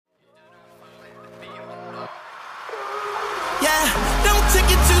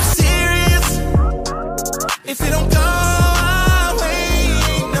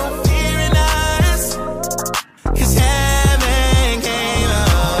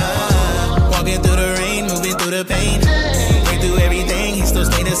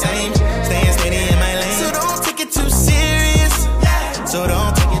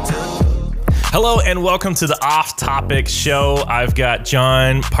and welcome to the Off Topic Show. I've got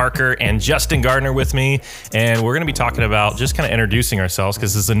John Parker and Justin Gardner with me, and we're going to be talking about just kind of introducing ourselves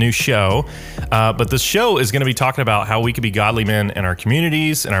because this is a new show. But the show is going to be talking about how we could be godly men in our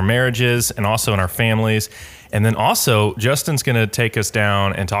communities, in our marriages, and also in our families. And then also, Justin's going to take us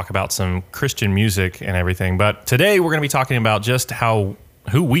down and talk about some Christian music and everything. But today, we're going to be talking about just who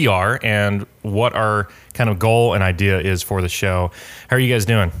we are and what our kind of goal and idea is for the show. How are you guys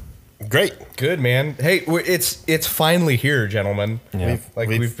doing? Great. Good, man. Hey, it's finally here, gentlemen. Yeah.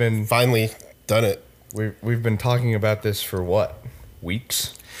 We've been finally done it. We've been talking about this for what?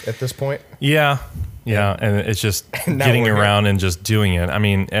 Weeks at this point? Yeah, and it's just getting around and just doing it. I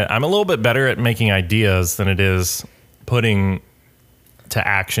mean, I'm a little bit better at making ideas than it is putting to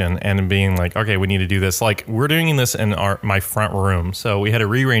action and being like, okay, we need to do this. Like, we're doing this in my front room, so we had to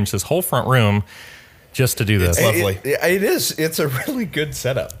rearrange this whole front room just to do this. It's lovely. It is. It's a really good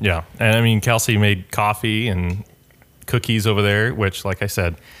setup. Yeah, and I mean, Kelsey made coffee and cookies over there, which, like I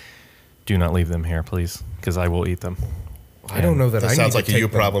said, do not leave them here, please, because I will eat them. I don't know that I sounds need like to a you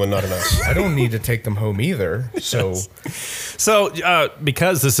take them. problem and not an us. I don't need to take them home either. So,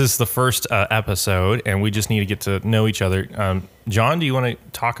 because this is the first episode and we just need to get to know each other, John, do you want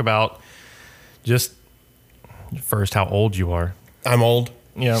to talk about just first how old you are? I'm old.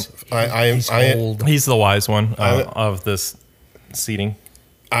 Yeah, He's old. He's the wise one of this seating.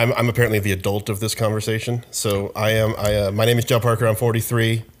 I'm apparently the adult of this conversation. So I am. My name is John Parker. I'm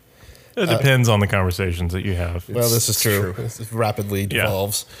 43. It depends on the conversations that you have. Well, this is true. This rapidly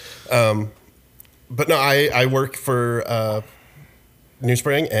devolves. But no, I work for New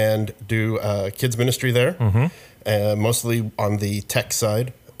Spring and do kids ministry there, mostly on the tech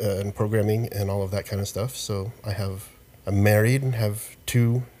side and programming and all of that kind of stuff. So I'm married and have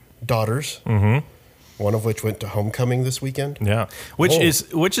 2 daughters. One of which went to homecoming this weekend. Yeah, which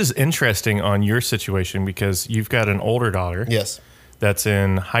is interesting on your situation because you've got an older daughter. Yes. That's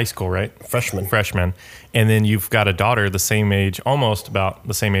in high school, right? Freshman. And then you've got a daughter the same age, almost about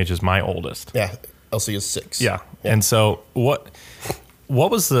the same age as my oldest. Yeah. Elsie is 6. Yeah. And so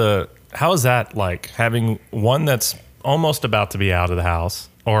how is that like having one that's almost about to be out of the house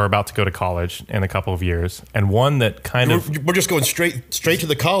or about to go to college in a couple of years and one that we're just going straight to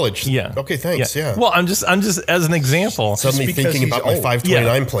the college. Yeah. Okay, thanks. Yeah. Well, I'm just as an example. Suddenly thinking about my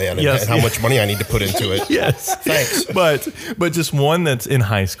 529 plan and how much money I need to put into it. Yes. Thanks. But just one that's in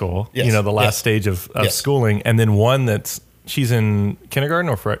high school, the last stage of schooling, and then one she's in kindergarten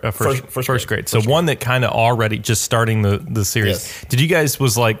or first grade. So one that kind of already just starting the series. Yes. Did you guys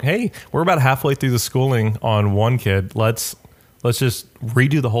was like, hey, we're about halfway through the schooling on one kid. Let's just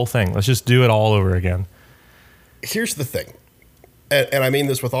redo the whole thing. Let's just do it all over again. Here's the thing, and I mean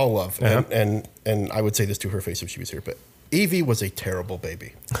this with all love, and I would say this to her face if she was here, but Evie was a terrible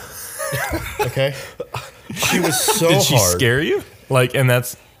baby. Okay? She was so hard. Did she scare you?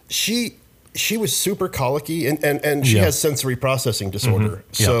 She was super colicky, and she has sensory processing disorder.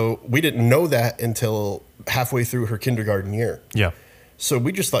 So we didn't know that until halfway through her kindergarten year. Yeah. So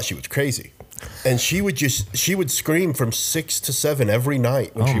we just thought she was crazy. And she would scream from 6 to 7 every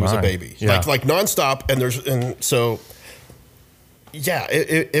night when she was a baby, like nonstop.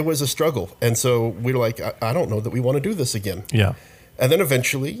 It was a struggle. And so we were like, I don't know that we want to do this again. Yeah. And then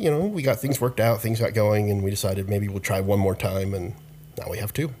eventually, we got things worked out, things got going, and we decided maybe we'll try one more time. And now we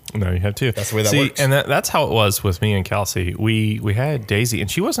have 2. Now you have 2. That's the way that works. And that's how it was with me and Kelsey. We had Daisy, and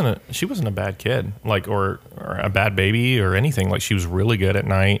she wasn't a bad kid, like or a bad baby or anything. Like, she was really good at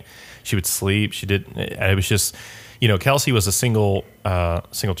night. She would sleep. It was just, Kelsey was a single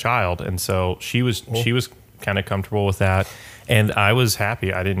child. And so she was kind of comfortable with that. And I was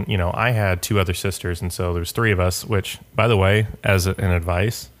happy. I didn't, I had 2 other sisters. And so there's 3 of us, which, by the way, as an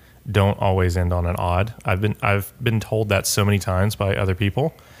advice, don't always end on an odd. I've been told that so many times by other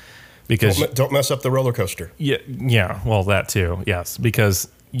people because don't mess up the roller coaster. Yeah. Well, that too. Yes. Because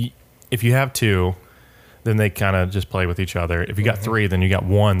if you have 2, then they kind of just play with each other. If you got 3, then you got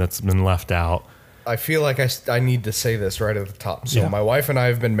 1 that's been left out. I feel like I need to say this right at the top. So my wife and I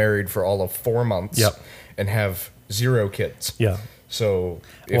have been married for all of 4 months and have 0 kids. Yeah. So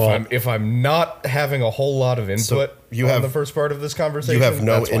if I'm not having a whole lot of input on the first part of this conversation, you have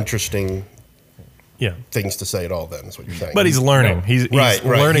no interesting things to say at all. Then is what you're saying. But he's learning. No. He's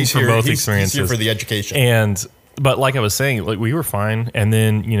learning from both experiences. He's here for the education. But like I was saying, like, we were fine, and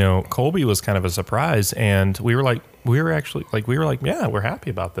then Colby was kind of a surprise, and we were like, yeah, we're happy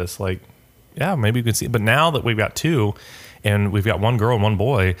about this. Like, yeah, maybe we can see. But now that we've got 2, and we've got 1 girl and 1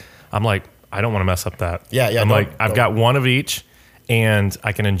 boy, I'm like, I don't want to mess up that. Yeah. I've got 1 of each, and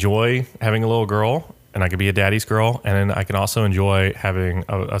I can enjoy having a little girl, and I can be a daddy's girl, and then I can also enjoy having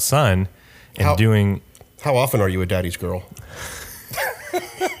a son. and doing. How often are you a daddy's girl?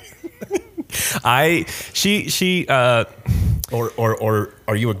 Or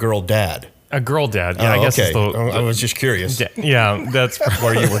are you a girl dad? A girl dad. Yeah, I guess. Okay. I was just curious. Yeah, that's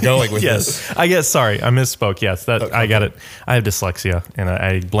where you were going with yes. this. I guess. Sorry, I misspoke. Yes, I got it. I have dyslexia, and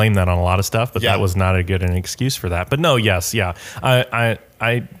I blame that on a lot of stuff. But that was not an excuse for that. But no, yes, yeah. I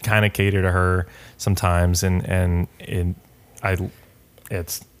kind of cater to her sometimes, and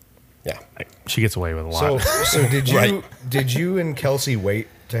she gets away with a lot. So did you and Kelsey wait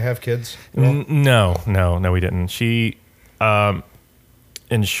to have kids? No, we didn't. She.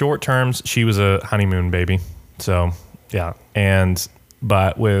 In short terms, she was a honeymoon baby. So, yeah.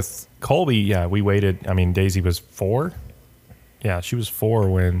 But with Colby, we waited. I mean, Daisy was 4. Yeah, she was 4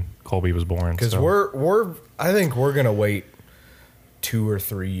 when Colby was born. Because I think we're going to wait 2 or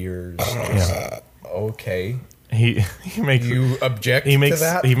 3 years. Okay. He makes you object to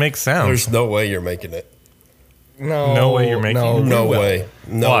that? He makes sounds. There's no way you're making it. No way you're making it? No way.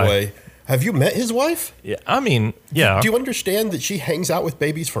 No way. Have you met his wife? Yeah, I mean, yeah. Do you understand that she hangs out with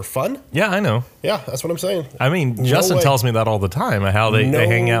babies for fun? Yeah, I know. Yeah, that's what I'm saying. I mean, Justin tells me that all the time, how they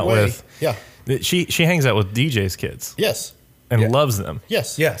hang out with. Yeah. She hangs out with DJ's kids. Yes. And loves them.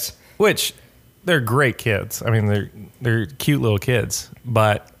 Yes. Which, they're great kids. I mean, they're cute little kids.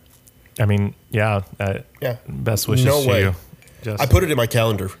 But, I mean, best wishes to you. I put it in my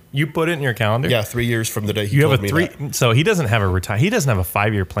calendar. You put it in your calendar? Yeah, 3 years from the day he told me that. So he doesn't have he doesn't have a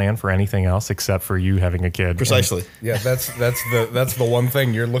 5-year plan for anything else except for you having a kid. Precisely. Yeah, that's the one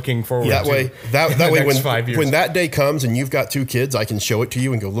thing you're looking forward to. That way, when 5 years. When that day comes and you've got 2 kids, I can show it to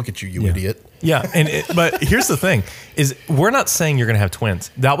you and go, look at you, you idiot. Yeah, but here's the thing: is we're not saying you're going to have twins.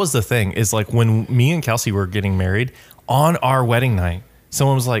 That was the thing. Is like when me and Kelsey were getting married on our wedding night,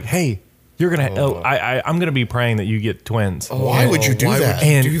 someone was like, "Hey, you're gonna. I'm gonna be praying that you get twins." Why would you do that?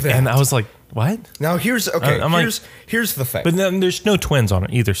 And I was like, "What?" Now here's the thing. But then there's no twins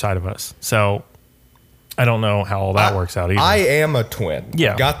on either side of us, so I don't know how all that works out either. I am a twin.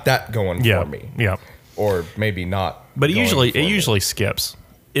 Yeah, got that going for me. Yeah, or maybe not. But it usually skips.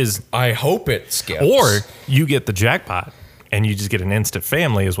 I hope it skips. Or you get the jackpot and you just get an instant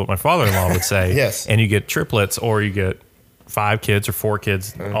family, is what my father-in-law would say. Yes, and you get triplets, or you get 5 kids or 4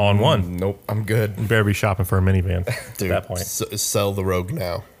 kids all in one. Nope, I'm good. You better be shopping for a minivan Dude, at that point. Sell the Rogue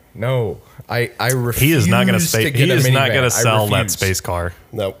now. No, I refuse. He is not going to sell that space car.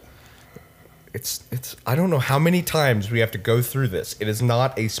 Nope. It's. I don't know how many times we have to go through this. It is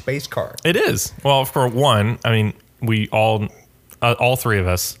not a space car. It is. Well, for one, I mean, we all 3 of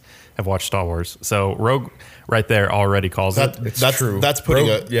us have watched Star Wars, so Rogue right there already calls it. That's true. That's putting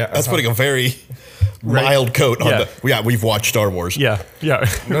putting a very mild coat on the. Yeah, we've watched Star Wars. Yeah,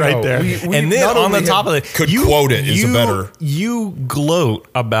 right there. And then on the top of it, quote it is better. You gloat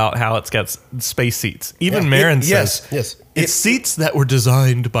about how it's got space seats. Even Marin says, yes. It's seats that were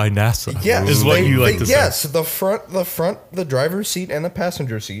designed by NASA. Yes, is what you like to say. Yes, the front, the driver's seat and the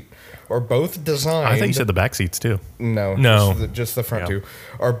passenger seat are both designed. I think you said the back seats too. No, just the front two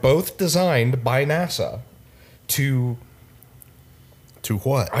are both designed by NASA to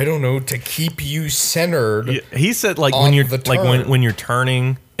what? I don't know, to keep you centered. Yeah, he said when you're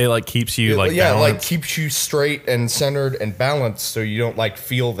turning, it keeps you balanced. Keeps you straight and centered and balanced, so you don't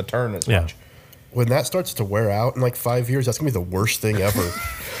feel the turn as much. When that starts to wear out in 5 years, that's gonna be the worst thing ever.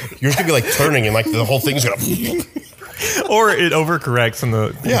 You're just gonna be turning and the whole thing's gonna. Or it overcorrects in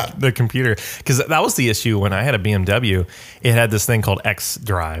the computer. Because that was the issue when I had a BMW. It had this thing called X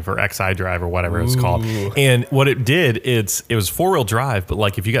Drive or XI Drive or whatever it was called. And what it did, it was 4-wheel drive,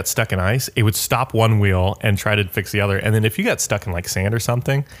 but if you got stuck in ice, it would stop one wheel and try to fix the other. And then if you got stuck in sand or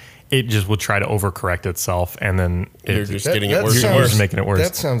something, it just would try to overcorrect itself, and then you're just getting it worse. You're just making it worse.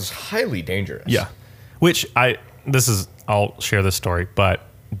 That sounds highly dangerous. Yeah. Which I'll share this story, but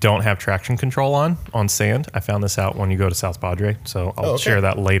don't have traction control on sand. I found this out when you go to South Padre, so I'll share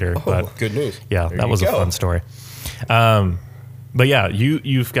that later. But good news. Yeah, that was a fun story. But yeah,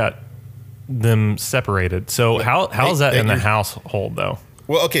 you've got them separated. So how's that in the household though?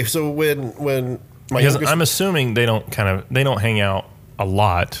 Well, okay, so when my I'm assuming they don't hang out a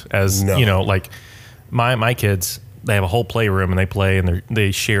lot as my kids, they have a whole playroom and they play and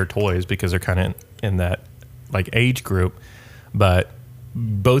they share toys because they're kind of in that age group, but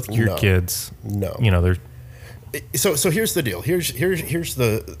both your kids, they're. So here's the deal. Here's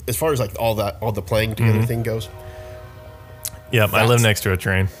the, as far as all the playing together thing goes. Yeah, I live next to a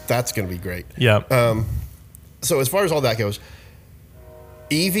train. That's going to be great. Yeah. So as far as all that goes,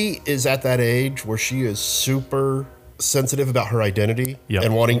 Evie is at that age where she is super sensitive about her identity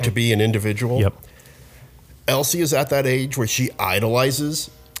and wanting to be an individual. Yep. Elsie is at that age where she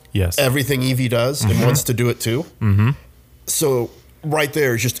idolizes everything Evie does and wants to do it too. So right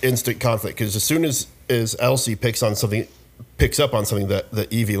there is just instant conflict, because as soon as Elsie picks up on something that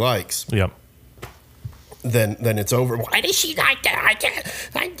Evie likes, then it's over. Why does she like that?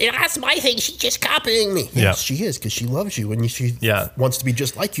 That's my thing. She's just copying me. Yes, she is, because she loves you and she wants to be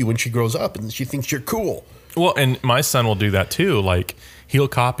just like you when she grows up, and she thinks you're cool. Well, and my son will do that too. Like, he'll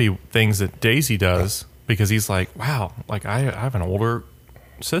copy things that Daisy does because he's like, wow, like I have an older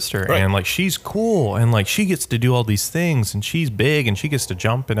sister and like she's cool and like she gets to do all these things and she's big and she gets to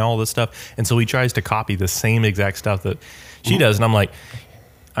jump and all this stuff. And so he tries to copy the same exact stuff that she does. And I'm like,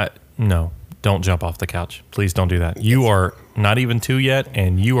 no. Don't jump off the couch. Please don't do that. You are not even 2 yet,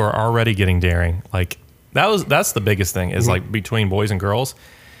 and you are already getting daring. Like, that's the biggest thing is like between boys and girls.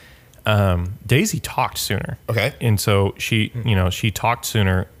 Daisy talked sooner. Okay. And so she talked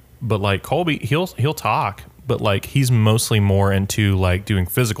sooner, but like Colby, he'll talk, but like he's mostly more into like doing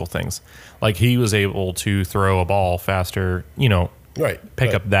physical things. Like, he was able to throw a ball faster,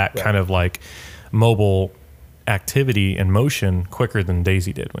 pick up that kind of like mobile activity and motion quicker than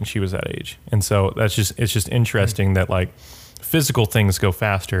Daisy did when she was that age. And so it's just interesting that like physical things go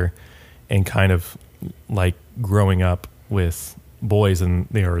faster and kind of like growing up with boys than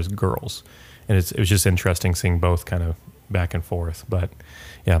they are as girls. And it was just interesting seeing both kind of back and forth. But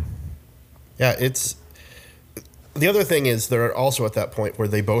it's the other thing is they're also at that point where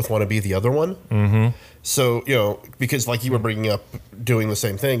they both want to be the other one. So because like you were bringing up doing the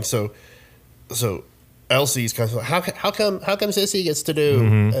same thing, so Elsie's kind of like, how come Sissy gets to do,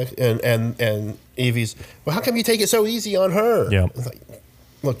 and Evie's, well, how come you take it so easy on her? Yeah. It's like,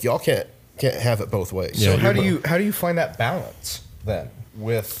 look, y'all can't have it both ways. So how do you find that balance then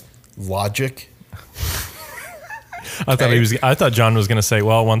with logic? I thought John was going to say,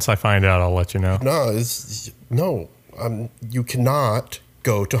 well, once I find out, I'll let you know. No, you cannot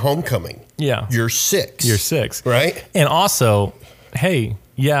go to homecoming. Yeah. You're 6. Right? And also, hey,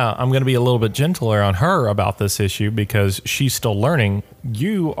 I'm going to be a little bit gentler on her about this issue because she's still learning.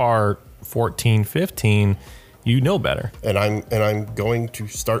 You are 14, 15. You know better. And I'm going to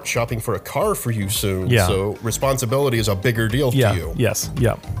start shopping for a car for you soon. Yeah. So responsibility is a bigger deal to you. Yes.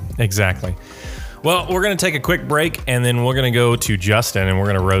 Yep. Exactly. Well, we're going to take a quick break, and then we're going to go to Justin, and we're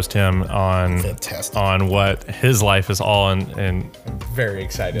going to roast him on what his life is all in. And I'm very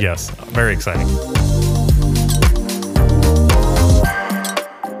excited. Yes. Very exciting.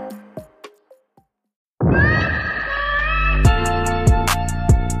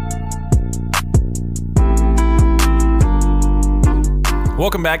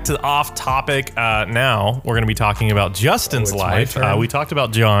 Welcome back to Off Topic. Now we're going to be talking about Justin's life. We talked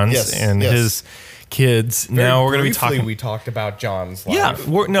about John's and his kids. Now we're going to be talking. We talked about John's life.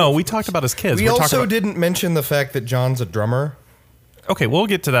 Yeah, we talked about his kids. We also didn't mention the fact that John's a drummer. Okay, we'll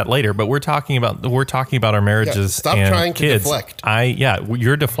get to that later. But we're talking about our marriages. Stop and trying to kids. deflect.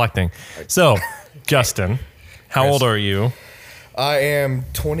 You're deflecting. So, Justin, how old are you? I am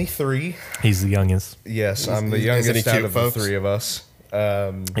 23. He's the youngest. Yes, I'm the youngest out of the three of us.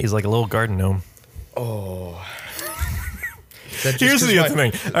 He's like a little garden gnome. Oh. Here's the other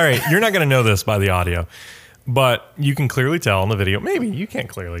thing. All right, you're not going to know this by the audio, but you can clearly tell in the video. Maybe you can't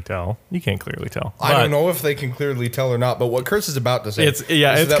clearly tell. You can't clearly tell. I don't know if they can clearly tell or not, but what Chris is about to say it's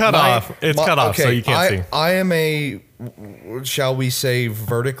cut off. It's cut off, so you can't see. I am a, shall we say,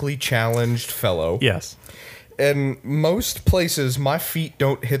 vertically challenged fellow. Yes. In most places, my feet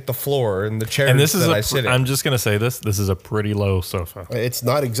don't hit the floor in the chair that I sit in. I'm just going to say this. This is a pretty low sofa. It's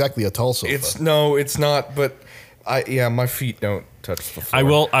not exactly a tall sofa. It's not. But my feet don't touch the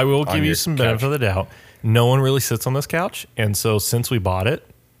floor. I will give you some benefit of the doubt. No one really sits on this couch, and so since we bought it,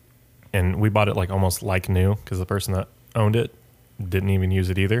 and we bought it like almost like new because the person that owned it didn't even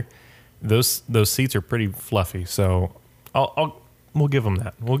use it either. Those seats are pretty fluffy. So we'll give them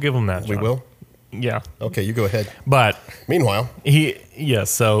that. We'll give them that. We will. Yeah. Okay, you go ahead. But meanwhile,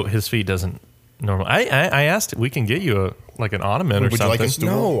 so his feet doesn't normally. I asked, we can get you an ottoman or something. Would you like a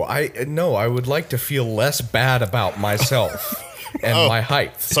stool? No, I would like to feel less bad about myself and my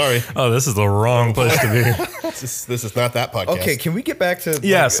height. Sorry. Oh, this is the wrong place to be. This is not that podcast. Okay, can we get back to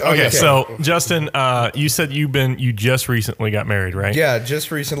yes? Okay, so Justin, you said you just recently got married, right? Yeah, just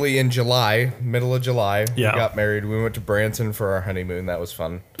recently in July, middle of July, we got married. We went to Branson for our honeymoon. That was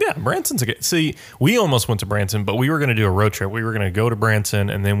fun. Yeah, Branson's a good. See, we almost went to Branson, but we were going to do a road trip. We were going to go to Branson,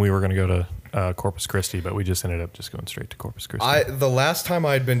 and then we were going to go to Corpus Christi, but we just ended up just going straight to Corpus Christi. The last time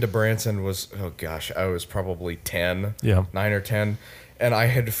I'd been to Branson was, I was probably 10, 9 or 10, and I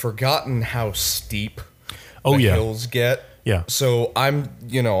had forgotten how steep the hills get. Yeah. So I'm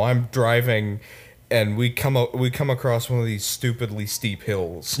driving and we come across one of these stupidly steep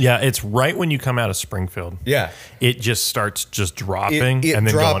hills. Yeah, it's right when you come out of Springfield. Yeah, it just starts just dropping it and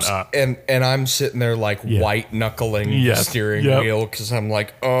then drops, going up. And I'm sitting there like white knuckling the steering wheel because I'm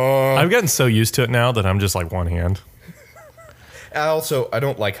like, oh. I've gotten so used to it now that I'm just like one hand. I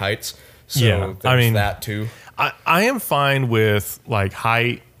don't like heights, so there's that too. I am fine with like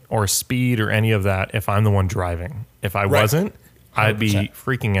height or speed or any of that if I'm the one driving. If I wasn't, 100%. I'd be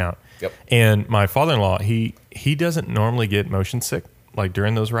freaking out. Yep. And my father-in-law, he doesn't normally get motion sick like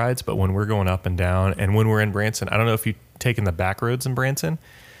during those rides, but when we're going up and down and when we're in Branson, I don't know if you've taken the back roads in Branson,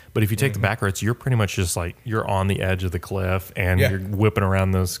 but if you take the back roads, you're pretty much just like you're on the edge of the cliff and you're whipping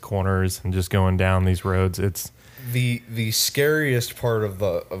around those corners and just going down these roads. It's the scariest part of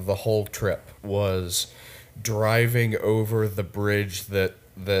the whole trip was driving over the bridge that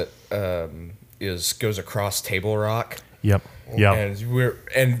goes across Table Rock. Yep.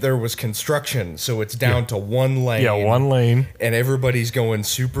 And there was construction, so it's down to one lane. Yeah, one lane. And everybody's going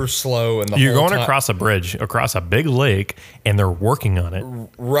super slow. And you're going across a bridge, across a big lake, and they're working on it.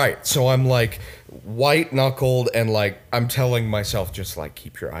 Right. So I'm like white knuckled, and like I'm telling myself, just like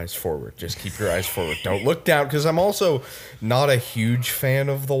keep your eyes forward. Just keep your eyes forward. Don't look down, because I'm also not a huge fan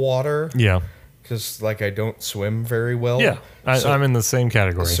of the water. Yeah. Because like I don't swim very well. Yeah, I'm in the same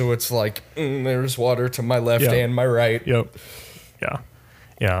category. So it's like there's water to my left and my right. Yep.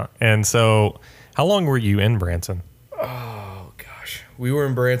 Yeah. And so, how long were you in Branson? Oh gosh, we were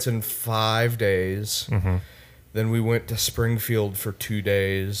in Branson 5 days. Mm-hmm. Then we went to Springfield for 2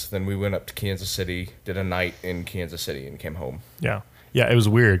 days. Then we went up to Kansas City, did a night in Kansas City, and came home. Yeah. It was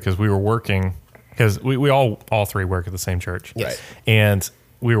weird because we were working because we all three work at the same church. Yes. And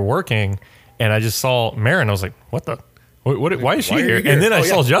we were working. And I just saw Marin. I was like, "What the? Why is she here?" And then I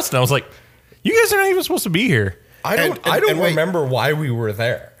saw Justin. I was like, "You guys are not even supposed to be here." I don't remember why we were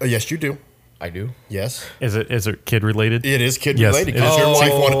there. Oh, yes, you do. I do. Yes. Is it kid related? It is kid related because your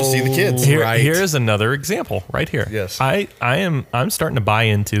wife wanted to see the kids. Here's another example right here. Yes. I'm starting to buy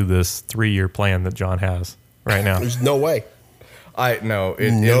into this 3-year plan that John has right now. There's no way. No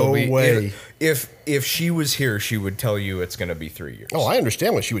way. If she was here, she would tell you it's going to be 3 years. Oh, I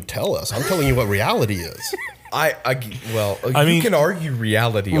understand what she would tell us. I'm telling you what reality is. You can argue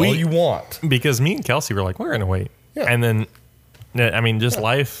reality all you want. Because me and Kelsey were like, we're going to wait. Yeah. And then,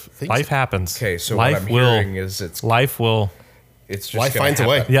 life happens. Okay, so life what I'm hearing is life will. It's just life finds a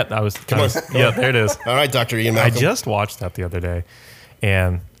way. Yeah, there it is. All right, Dr. Ian Malcolm. I just watched that the other day,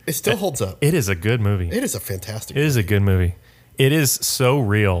 and it still holds up. It is a good movie. It is a fantastic movie. It is a good movie. It is so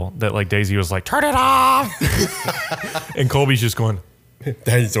real that like Daisy was like, turn it off. And Colby's just going,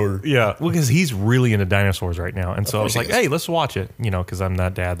 dinosaur. Yeah. Well, because he's really into dinosaurs right now. And so I was like, hey, let's watch it. Because I'm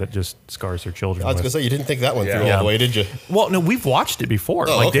that dad that just scars their children. I was going to say, you didn't think that one through all the way, did you? Well, no, we've watched it before.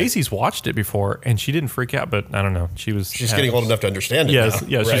 Daisy's watched it before and she didn't freak out, but I don't know. She's getting old enough to understand it. Yes. Now.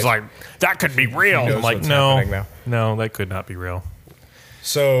 Yeah. Right. She's like, that could be real. I'm like, no, that could not be real.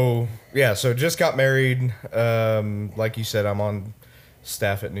 So just got married. Like you said, I'm on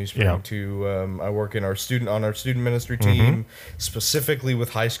staff at New Spring too. I work in our student ministry team, specifically with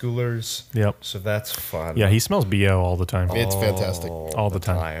high schoolers. Yep. So that's fun. Yeah, he smells BO all the time. It's fantastic. All the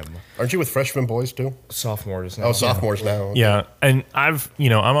time. Aren't you with freshman boys too? Sophomores now. Oh, sophomores now. Okay. Yeah, and I'm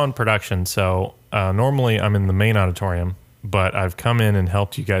on production, so normally I'm in the main auditorium, but I've come in and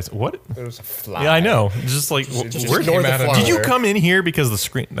helped you guys. What? There's a fly. Yeah, I know. Just like where's the fly? Did you come in here because the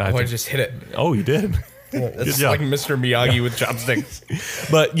screen? I just hit it. Oh, you did. It's like Mr. Miyagi with chopsticks.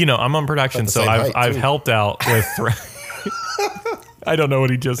 But I'm on production, so I've helped out with. I don't know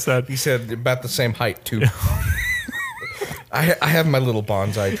what he just said. He said about the same height too. I have my little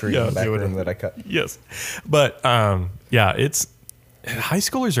bonsai tree in the back room that I cut. Yes, but it's high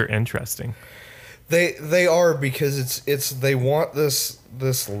schoolers are interesting. They are because they want this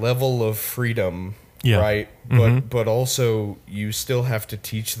level of freedom. Yeah. Right. But also you still have to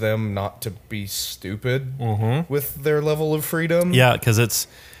teach them not to be stupid with their level of freedom. Yeah, because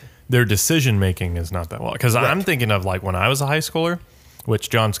their decision making is not that well. Because I'm thinking of like when I was a high schooler,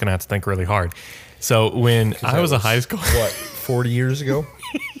 which John's gonna have to think really hard. So when I was a high schooler, 40 years ago?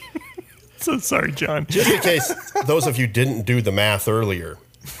 So sorry, John. Just in case those of you didn't do the math earlier.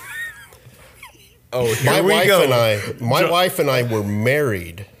 Oh, here we go. My wife and I were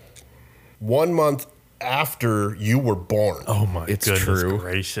married 1 month after you were born. Oh my goodness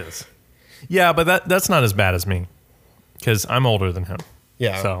gracious. Yeah, but that's not as bad as me because I'm older than him.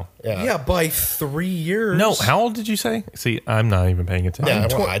 Yeah. So yeah, by 3 years. No, how old did you say? See, I'm not even paying attention.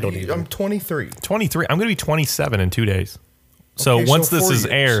 Yeah, I don't even. I'm 23. 23. I'm going to be 27 in 2 days. So once this is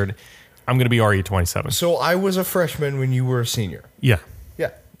aired, I'm going to be already 27. So I was a freshman when you were a senior. Yeah.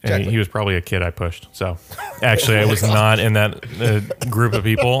 Yeah. And he was probably a kid I pushed. So actually, I was not in that group of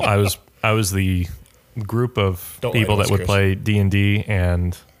people. I was the group of people that would play D&D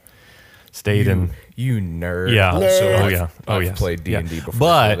and stayed in. You nerd. Yeah. Also, I've played D&D before.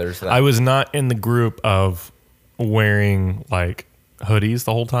 But so I was not in the group of wearing like hoodies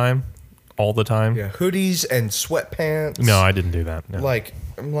the whole time, all the time. Yeah, hoodies and sweatpants. No, I didn't do that. No.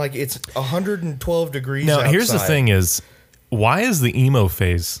 I'm like, it's 112 degrees Now, outside. here's the thing is, why is the emo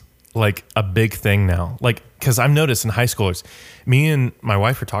phase like a big thing now? Like, because I've noticed in high schoolers, me and my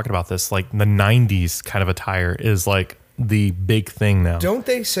wife were talking about this, like the 90s kind of attire is like the big thing now. Don't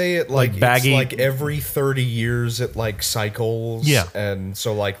they say it like baggy, it's like every 30 years it like cycles? Yeah. And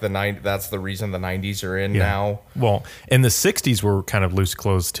so like that's the reason the 90s are in now. Well, in the 60s were kind of loose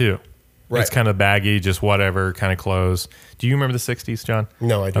clothes too. Right. It's kind of baggy, just whatever kind of clothes. Do you remember the 60s, John?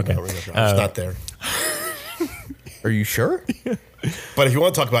 No, I do not remember. I was not there. Are you sure? But if you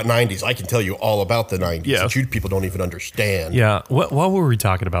want to talk about 90s, I can tell you all about the 90s. Yeah. That you people don't even understand. Yeah. What were we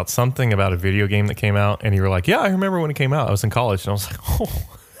talking about? Something about a video game that came out, and you were like, yeah, I remember when it came out. I was in college, and I was like,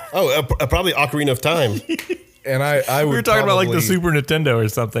 oh. Probably Ocarina of Time. And I we were talking about like the Super Nintendo or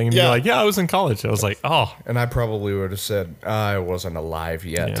something, and you're like, yeah, I was in college. I was like, oh. And I probably would have said, I wasn't alive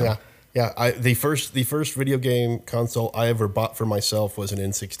yet. Yeah. The first video game console I ever bought for myself was an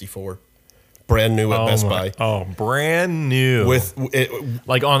N64. Brand new at Best Buy. Oh, brand new. With it,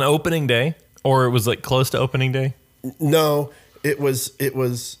 like on opening day, or it was like close to opening day? No, it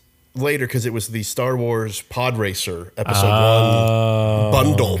was later because it was the Star Wars Pod Racer Episode 1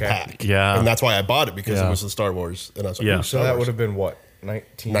 bundle pack. Yeah. And that's why I bought it, because it was the Star Wars. And I was like, so that would have been what?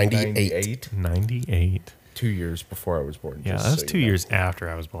 1998? 98. 2 years before I was born. Yeah, that was 2 years after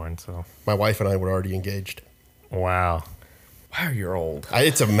I was born. So my wife and I were already engaged. Wow. Wow, you're old.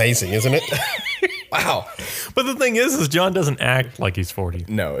 It's amazing, isn't it? Wow. But the thing is John doesn't act like he's 40.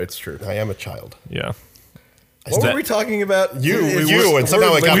 No, it's true. I am a child. Yeah. What were we talking about? You, and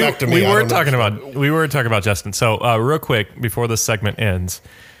somehow it got back to me. We were talking about Justin. So real quick, before this segment ends,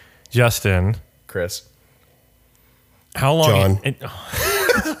 Justin. Chris. How long? John.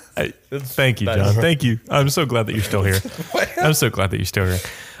 Thank you, John. Thank you. I'm so glad that you're still here. I'm so glad that you're still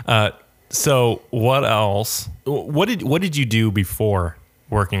here. So what else? What did you do before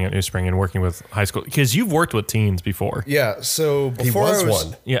working at New Spring and working with high school? Because you've worked with teens before. Yeah. So before I was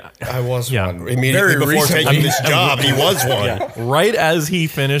one. Yeah, I was one. Immediately before taking this job, he was one. Yeah. Right as he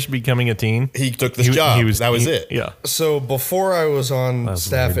finished becoming a teen, he took this job. That was it. Yeah. So before I was on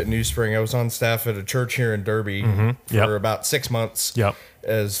staff at New Spring, I was on staff at a church here in Derby for about 6 months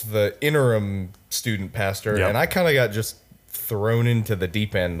as the interim student pastor, and I kind of got just thrown into the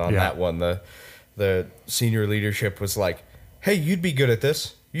deep end on that one. The senior leadership was like, hey, you'd be good at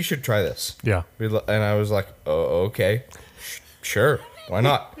this. You should try this. Yeah. And I was like, oh, okay, sure. Why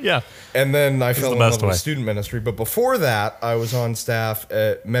not? Yeah. And then I fell in love with student ministry. But before that, I was on staff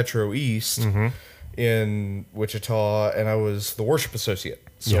at Metro East in Wichita, and I was the worship associate.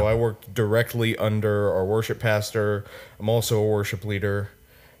 So I worked directly under our worship pastor. I'm also a worship leader.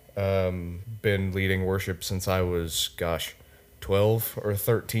 Been leading worship since I was, 12 or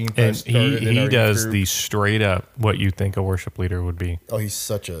 13. And he does the straight up what you think a worship leader would be. Oh, he's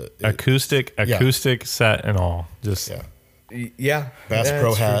such a acoustic set and all. Just Bass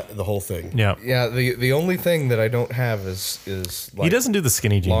Pro hat, the whole thing. Yeah. The only thing that I don't have is like he doesn't do the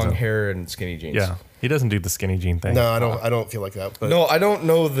skinny jeans. Long hair and skinny jeans. Yeah, he doesn't do the skinny jean thing. No, I don't feel like that. But no, I don't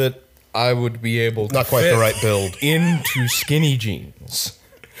know that I would be able to not quite the right build into skinny jeans.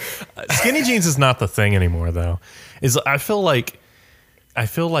 Skinny jeans is not the thing anymore, though. I feel like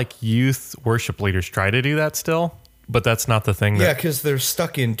youth worship leaders try to do that still, but that's not the thing. Yeah, because they're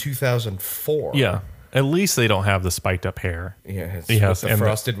stuck in 2004. Yeah, at least they don't have the spiked up hair. Yeah, the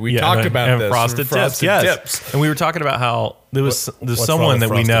frosted. We talked about and this. Frosted tips. Yes, and we were talking about how there's someone that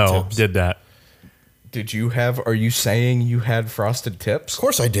we know did that. Did you have? Are you saying you had frosted tips? Of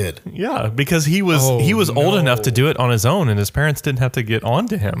course I did. Yeah, because he was old enough to do it on his own, and his parents didn't have to get on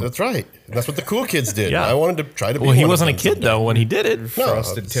to him. That's right. That's what the cool kids did. Yeah. I wanted to try to be. Well, he wasn't a kid though when he did it.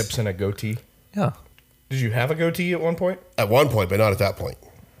 Frosted tips and a goatee. Yeah. Did you have a goatee at one point? At one point, but not at that point.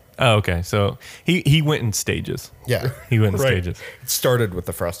 Oh, okay. So he went in stages. Yeah, he went in stages. It started with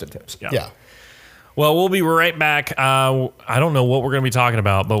the frosted tips. Yeah. Well, we'll be right back. I don't know what we're going to be talking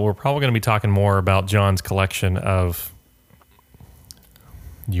about, but we're probably going to be talking more about John's collection of.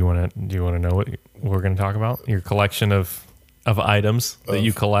 Do you want to know what we're going to talk about? Your collection of items that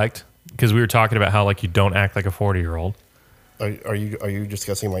you collect, because we were talking about how like you don't act like a 40-year-old. Are you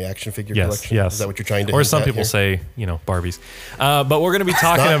discussing my action figure yes, collection? Yes. Is that what you're trying to? Or some people say, Barbies. But we're going to be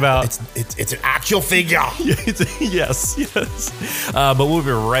talking about. It's an actual figure. Yes. But we'll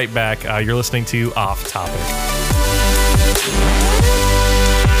be right back. You're listening to Off Topic.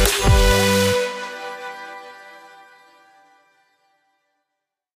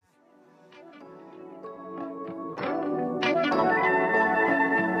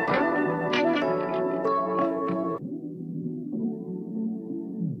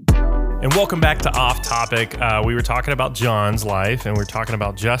 And welcome back to Off Topic. We were talking about John's life, and we're talking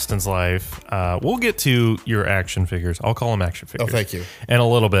about Justin's life. We'll get to your action figures. I'll call them action figures. Oh, thank you. In a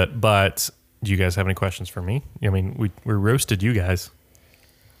little bit, but do you guys have any questions for me? I mean, we roasted you guys.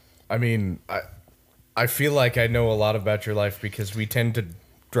 I mean, I feel like I know a lot about your life because we tend to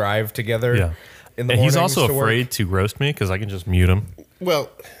drive together. Yeah. In the and he's mornings also to afraid work. to roast me because I can just mute him. Well,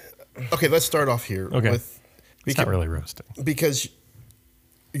 okay, let's start off here. Okay. It's not really roasting. Because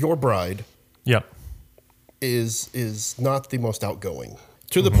your bride Yep. is not the most outgoing,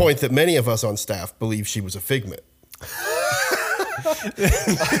 to the point that many of us on staff believe she was a figment.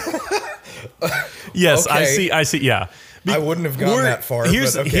 Yes, Okay. I see. Yeah. I wouldn't have gone that far.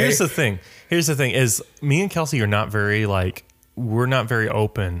 Here's but okay. here's the thing. Here's the thing is me and Kelsey are not very we're not very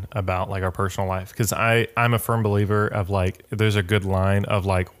open about like our personal life because I'm a firm believer of like there's a good line of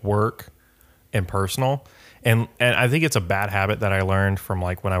like work and personal. And I think it's a bad habit that I learned from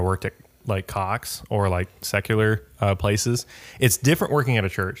like when I worked at like Cox or like secular places. It's different working at a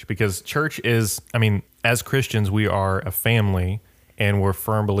church because church is, I mean, as Christians, we are a family and we're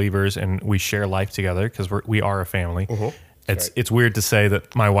firm believers and we share life together because we are a family. It's weird to say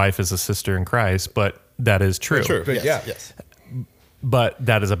that my wife is a sister in Christ, but that is true. True. But Yes. But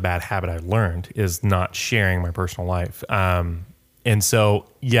that is a bad habit I learned is not sharing my personal life. And so,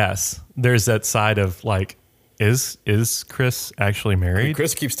 yes, there's that side of like, is Chris actually married?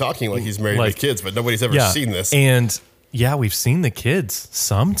 Chris keeps talking like he's married Like- with kids, but nobody's ever seen this. And yeah, we've seen the kids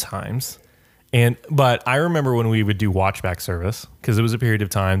sometimes. But I remember when we would do watchback service, because it was a period of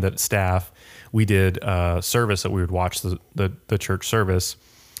time that staff, we did service that we would watch the church service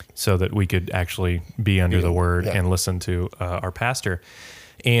so that we could actually be under the word and listen to our pastor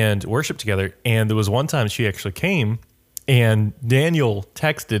and worship together. And there was one time she actually came and Daniel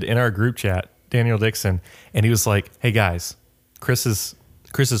texted in our group chat, Daniel Dixon, and he was like, "Hey guys, Chris's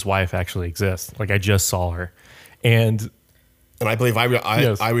wife actually exists. Like I just saw her." And I believe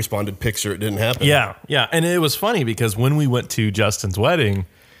Yes. I responded, "Picture it didn't happen." yeah. And it was funny because when we went to Justin's wedding,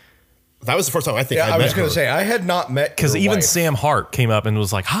 That was the first time I think Yeah, I I met was going her. to say I had not met because your even wife. Sam Hart came up and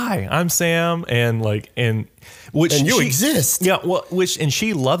was like, "Hi, I'm Sam," and which And you she- exist. Yeah, and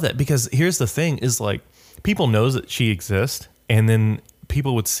she loved that because here's the thing: is like people knows that she exists, and then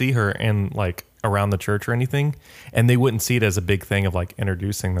people would see her and like around the church or anything, and they wouldn't see it as a big thing of like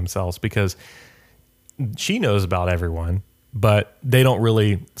introducing themselves because she knows about everyone, but they don't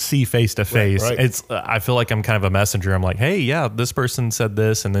really see face to face. Right. It's I feel like I'm kind of a messenger. I'm like, hey, yeah, this person said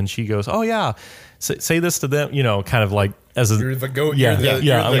this, and then she goes, oh yeah, say this to them, kind of like as a You're the go. yeah, you're the,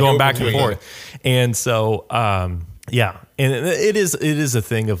 yeah. you're I'm the going back and go-between. forth, and so yeah, and it is a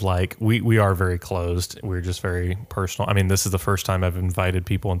thing of like we are very closed. We're just very personal. I mean, this is the first time I've invited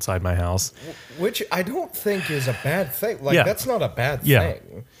people inside my house, Which I don't think is a bad thing. Like Yeah. that's not a bad Yeah.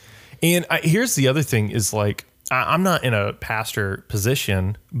 thing. and here's the other thing: is like I'm not in a pastor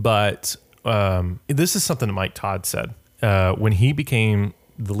position, but this is something that Mike Todd said when he became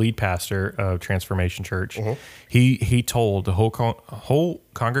the lead pastor of Transformation Church. He told the whole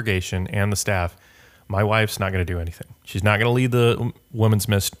congregation and the staff, my wife's not going to do anything. She's not going to lead the women's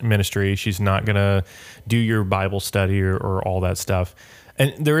ministry. She's not going to do your Bible study or all that stuff.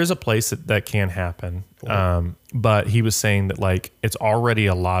 And there is a place that can happen. But he was saying that like it's already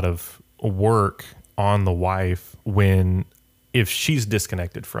a lot of work on the wife if she's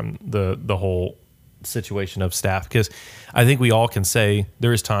disconnected from the whole situation of staff, because I think we all can say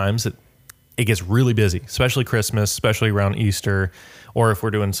there's times that it gets really busy, especially Christmas, especially around Easter, or if we're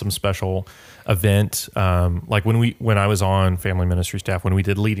doing some special event. Like when I was on family ministry staff, when we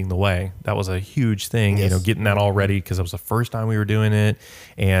did Leading the Way, that was a huge thing, Yes. getting that all ready because it was the first time we were doing it.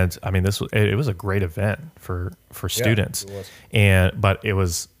 And I mean, it was a great event for students. it was. But it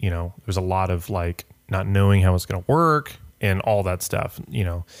was, there was a lot of like not knowing how it's going to work and all that stuff,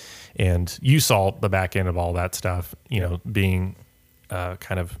 and you saw the back end of all that stuff, being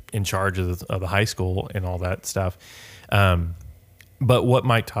kind of in charge of the high school and all that stuff. But what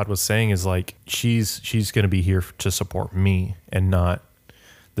Mike Todd was saying is like, she's going to be here to support me and not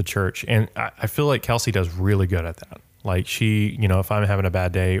the church. And I feel like Kelsey does really good at that. Like she, if I'm having a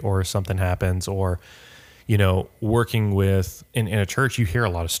bad day or something happens or, working with in a church, you hear a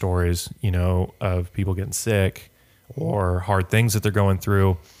lot of stories, of people getting sick or hard things that they're going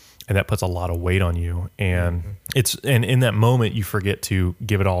through. And that puts a lot of weight on you. And and in that moment, you forget to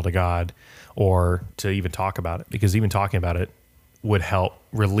give it all to God or to even talk about it, because even talking about it would help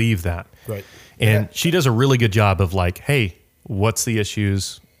relieve that. Right. And she does a really good job of like, hey, what's the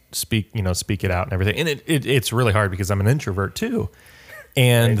issues? Speak it out and everything. And it's really hard because I'm an introvert too.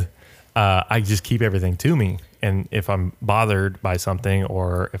 And I just keep everything to me. And if I'm bothered by something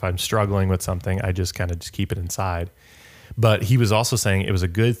or if I'm struggling with something, I just kind of just keep it inside. But he was also saying it was a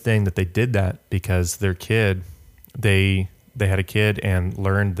good thing that they did that, because their kid, they had a kid and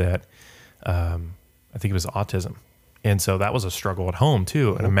learned that I think it was autism. And so that was a struggle at home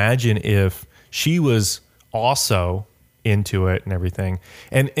too. And imagine if she was also into it and everything.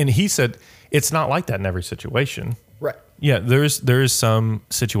 And he said it's not like that in every situation. Right. Yeah, there's some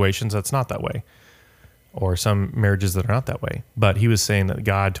situations that's not that way, or some marriages that are not that way. But he was saying that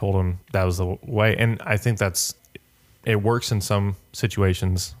God told him that was the way. And I think it works in some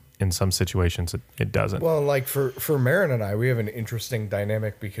situations. In some situations, it doesn't. Well, like for Marin and I, we have an interesting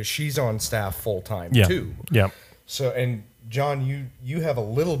dynamic because she's on staff full time too. Yeah. So, and John, you have a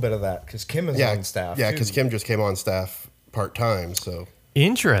little bit of that because Kim is on staff. Yeah, because Kim just came on staff part time. So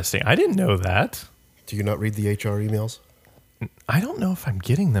interesting. I didn't know that. Do you not read the HR emails? I don't know if I'm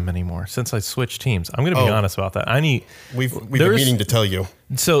getting them anymore since I switched teams. I'm going to be honest about that. We've been meaning to tell you.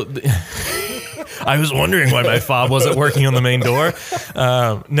 So I was wondering why my fob wasn't working on the main door.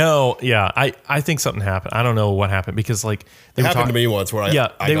 No, yeah, I think something happened. I don't know what happened, because like it happened to me once where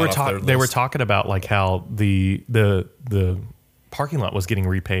they were talking about like how the parking lot was getting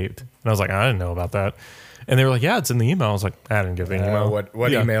repaved, and I was like, I didn't know about that. And they were like, yeah, it's in the email. I was like, I didn't get the email.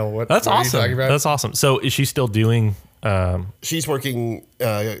 What email? That's awesome. Are you talking about? That's awesome. So is she still doing? She's working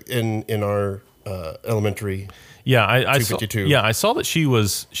in our elementary. Yeah, I saw that she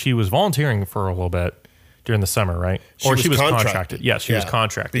was volunteering for a little bit during the summer, right? Or she was contracted. Yeah, she was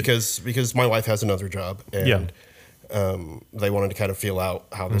contracted because my wife has another job, and they wanted to kind of feel out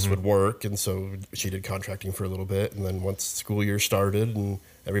how this would work, and so she did contracting for a little bit, and then once school year started and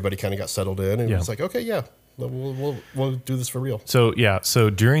everybody kind of got settled in, and it was like, okay, we'll do this for real. So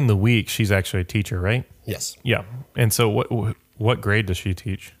during the week she's actually a teacher, right? Yes. Yeah. And so what grade does she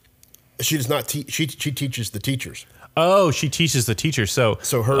teach? She does not teach. She teaches the teachers. Oh, she teaches the teachers. So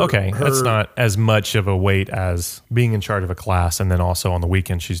her that's not as much of a weight as being in charge of a class, and then also on the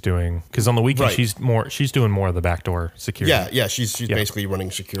weekend she's doing, because on the weekend she's doing more of the backdoor security. Yeah. She's basically running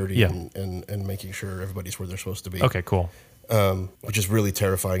security and making sure everybody's where they're supposed to be. Okay, cool. Which is really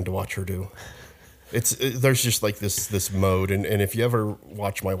terrifying to watch her do. There's just like this mode, and if you ever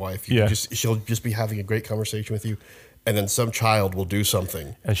watch my wife, she'll just be having a great conversation with you, and then some child will do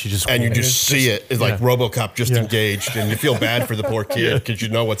something, and you just see it. It's like RoboCop just engaged, and you feel bad for the poor kid because you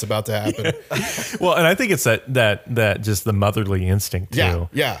know what's about to happen. Well, and I think it's that just the motherly instinct too.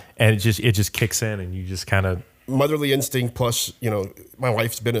 Yeah. And it just kicks in, and you just kind of motherly instinct plus my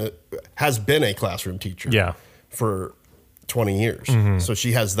wife's has been a classroom teacher. Yeah. For 20 years. So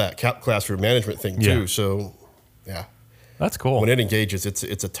she has that classroom management thing too. Yeah. So that's cool. When it engages,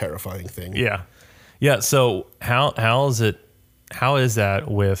 it's a terrifying thing. Yeah. Yeah. So how is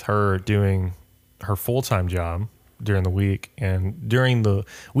that with her doing her full-time job during the week, and during the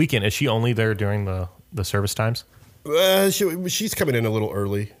weekend? Is she only there during the service times? She's coming in a little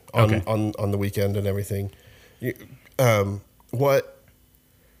early on the weekend and everything. What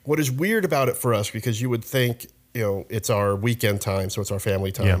is weird about it for us, because you would think, it's our weekend time, so it's our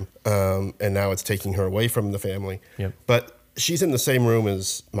family time. And now it's taking her away from the family. Yep. But she's in the same room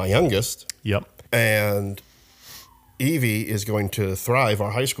as my youngest. Yep. And Evie is going to Thrive,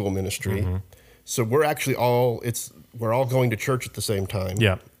 our high school ministry. So we're actually we're all going to church at the same time.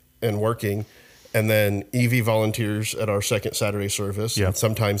 Yeah. And working. And then Evie volunteers at our second Saturday service. Yep. And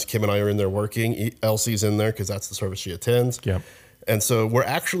sometimes Kim and I are in there working. Elsie's in there because that's the service she attends. Yep. And so we're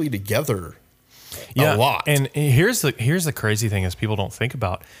actually together a lot. And here's the crazy thing is people don't think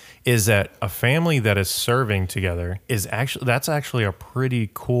about is that a family that is serving together that's actually a pretty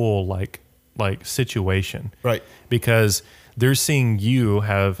cool like situation. Right. Because they're seeing you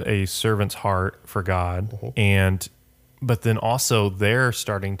have a servant's heart for God, but then also they're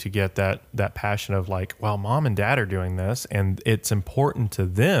starting to get that passion of like, well, mom and dad are doing this, and it's important to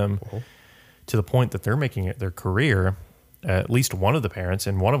them to the point that they're making it their career. At least one of the parents,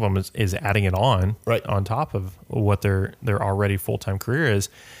 and one of them is adding it on top of what their already full-time career is.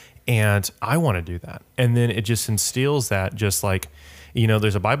 And I want to do that. And then it just instills that, just like,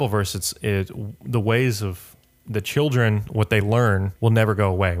 there's a Bible verse. It's the ways of the children, what they learn will never go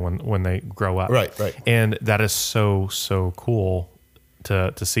away when they grow up. Right. And that is so cool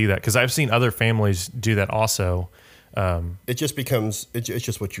to see that, because I've seen other families do that also. It just becomes it's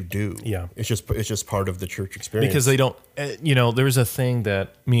just what you do. Yeah, it's just part of the church experience, because they don't. There's a thing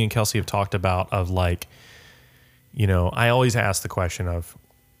that me and Kelsey have talked about of like, I always ask the question of,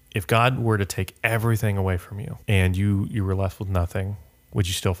 if God were to take everything away from you and you were left with nothing, would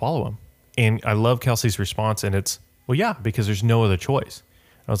you still follow him? And I love Kelsey's response, and it's, well, yeah, because there's no other choice.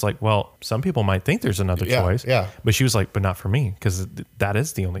 I was like, well, some people might think there's another choice. Yeah. But she was like, but not for me, because that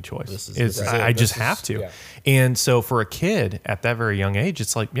is the only choice. I just have to. Yeah. And so for a kid at that very young age,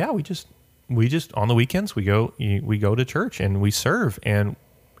 it's like, yeah, we just on the weekends we go to church and we serve, and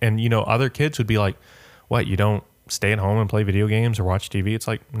other kids would be like, what, you don't stay at home and play video games or watch TV? It's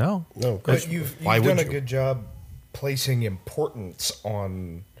like, no. But you've done a good job placing importance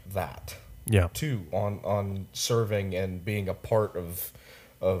on that. Yeah. Too, on serving and being a part of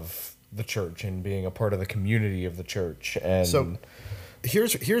the church and being a part of the community of the church. And so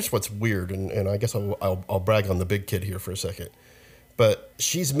here's what's weird, and I guess I'll brag on the big kid here for a second. But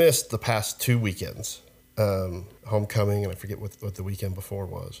she's missed the past 2 weekends, homecoming, and I forget what the weekend before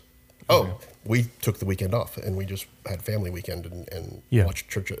was. Oh, we took the weekend off, and we just had family weekend and watched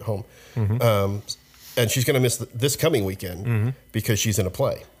church at home. Mm-hmm. And she's going to miss this coming weekend because she's in a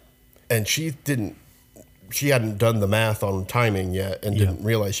play. And she hadn't done the math on timing yet and didn't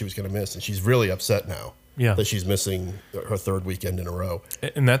realize she was going to miss. And she's really upset now that she's missing her 3rd weekend in a row.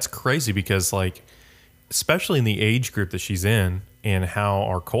 And that's crazy because, like, especially in the age group that she's in and how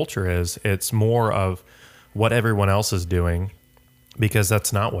our culture is, it's more of what everyone else is doing, because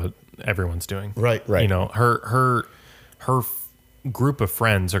that's not what everyone's doing. Right. Her group of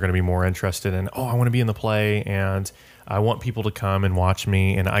friends are going to be more interested in, I want to be in the play, and I want people to come and watch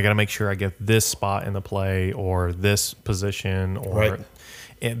me, and I got to make sure I get this spot in the play or this position or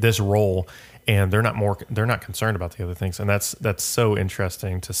this role. And they're not concerned about the other things. And that's so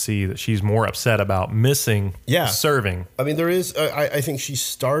interesting to see that she's more upset about missing serving. I mean, there is, I think she's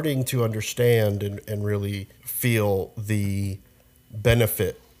starting to understand and really feel the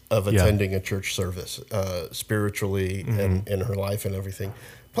benefit of attending a church service, spiritually and in her life and everything.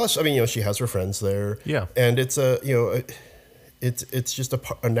 Plus, I mean, she has her friends there. Yeah. And it's it's just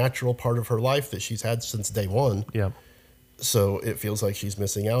a natural part of her life that she's had since day one. Yeah. So it feels like she's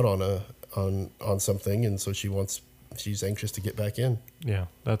missing out on something, and so she's anxious to get back in. Yeah,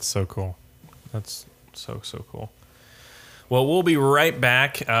 that's so cool. That's so cool. Well, we'll be right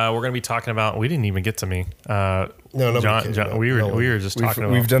back. We're going to be talking about. We didn't even get to me. No, John. We were just talking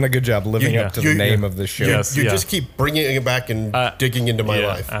about. We've done a good job living up to the name of the show. You just keep bringing it back and digging into my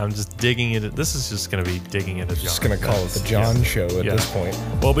life. I'm just digging into. This is just going to be digging into John. Just going to call it the John Show at this point.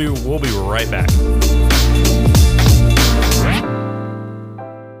 We'll be right back.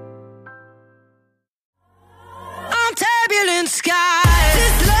 On turbulent skies,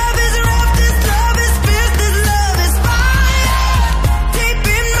 this love is rough, this love is fierce, this love is fire. Deep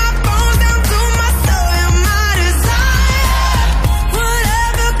in my bones, down to my soul, you're my desire.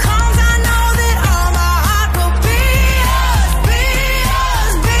 Whatever comes, I know that all my heart will be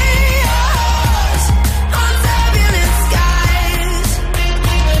yours, on turbulent skies.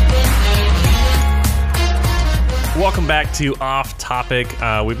 Welcome back to Off Topic.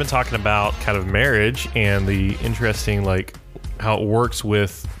 We've been talking about kind of marriage and the interesting, like, how it works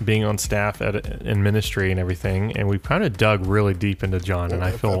with being on staff in ministry and everything. And we've kind of dug really deep into John, and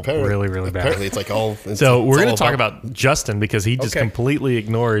I feel really, really bad. Apparently, it's like all. So we're going to talk about Justin, because he just completely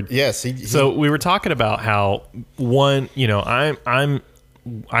ignored. Yes. So we were talking about how I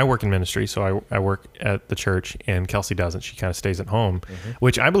work in ministry, so I work at the church, and Kelsey doesn't. She kind of stays at home,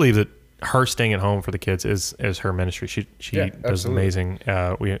 which I believe that her staying at home for the kids is her ministry. She does amazing.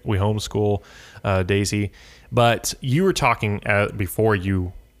 We homeschool Daisy, but you were talking before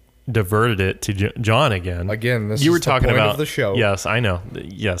you diverted it to John again. Again, this you were talking the point about of the show. Yes, I know.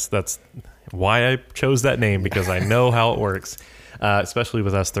 Yes, that's why I chose that name, because I know how it works, especially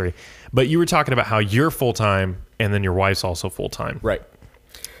with us three. But you were talking about how you're full time, and then your wife's also full time, right?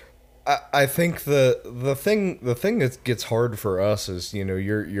 I think the thing that gets hard for us is,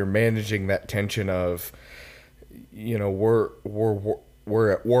 you're managing that tension of, we're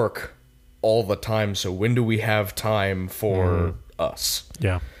at work all the time, so when do we have time for us?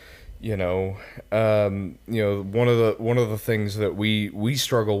 Yeah. One of the things that we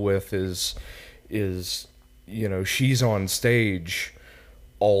struggle with is she's on stage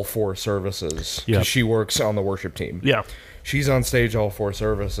all 4 services, because she works on the worship team. Yeah. She's on stage all 4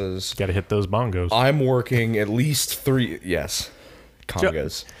 services. Got to hit those bongos. I'm working at least 3. Yes.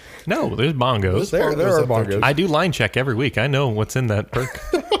 congas. No, there's bongos. There are bongos. I do line check every week. I know what's in that perk.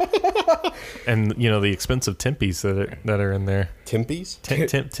 And the expensive timpies that are in there. Timpies?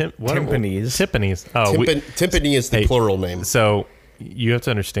 Timpanis. Timpanis. Oh, timpani is the plural name. So you have to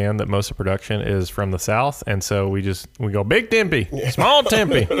understand that most of production is from the South, and so we go big timpy, small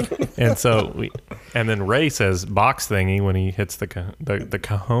timpy, and then Ray says box thingy when he hits the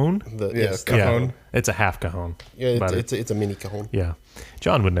cajon. Yes, cajon. Yeah, it's a half cajon. Yeah, it's a mini cajon. Yeah,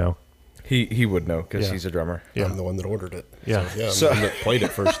 John would know. He would know because he's a drummer. Yeah. I'm the one that ordered it. Yeah, I'm the one that played it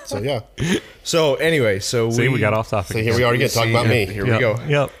first. So yeah. So anyway, we got off topic. So here we are again talking about me. Here we go.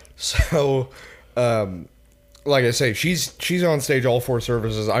 Yep. So, like I say, she's on stage all 4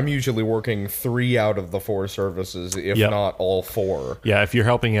 services. I'm usually working 3 out of the 4 services, if not all 4. Yeah, if you're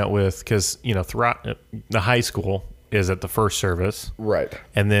helping out with, because throughout the high school is at the first service, right,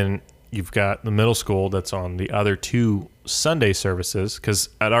 and then you've got the middle school that's on the other 2 Sunday services. Because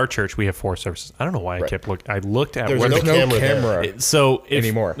at our church we have 4 services. I don't know why I kept looking. I looked at there's no camera. So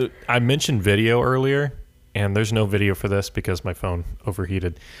anymore. I mentioned video earlier. And there's no video for this because my phone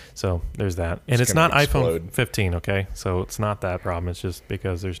overheated. So there's that. And it's not iPhone 15, okay? So it's not that problem. It's just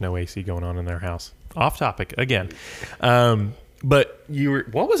because there's no AC going on in their house. Off topic again. But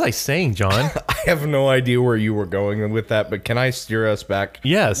what was I saying, John? I have no idea where you were going with that, but can I steer us back?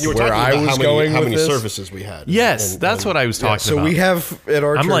 Yes. You were where talking about how many this? services we had. Yes, that's what I was talking about. So we have, at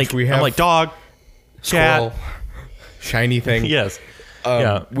our church, we have... I'm like, dog, squirrel, cat. Shiny thing. Yes.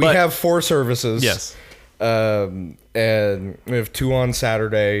 We have 4 services. Yes. And we have 2 on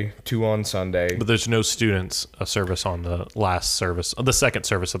Saturday, 2 on Sunday. But there's no students service on the last service, the second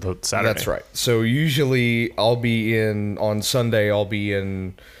service of the Saturday. That's right. So usually on Sunday, I'll be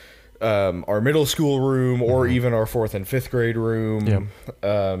in our middle school room or even our 4th and 5th grade room.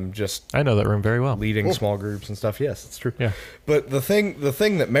 Just I know that room very well. Leading small groups and stuff. Yes, it's true. Yeah. But the thing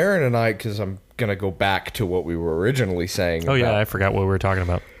that Marin and I, because I'm going to go back to what we were originally saying. Oh, yeah. I forgot what we were talking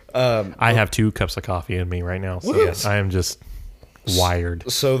about. I have 2 cups of coffee in me right now, so yes, I am just wired.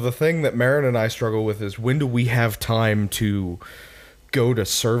 So the thing that Marin and I struggle with is, when do we have time to go to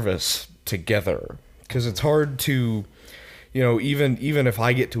service together? Because it's hard to, even if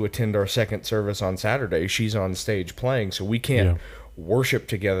I get to attend our second service on Saturday, she's on stage playing, so we can't worship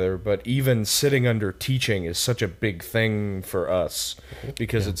together. But even sitting under teaching is such a big thing for us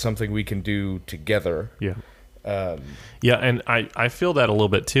because it's something we can do together. Yeah. And I feel that a little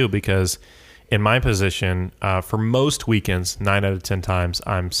bit too, because in my position, for most weekends, 9 out of 10 times,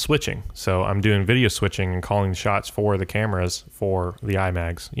 I'm switching. So I'm doing video switching and calling the shots for the cameras for the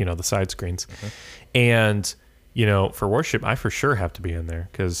iMags, the side screens. And, for worship, I for sure have to be in there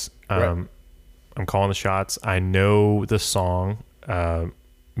because I'm calling the shots. I know the song.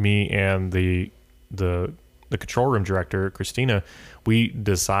 Me and the control room director, Christina, we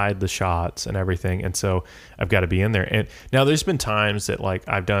decide the shots and everything. And so I've got to be in there. And now there's been times that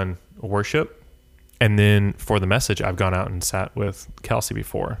I've done worship, and then for the message, I've gone out and sat with Kelsey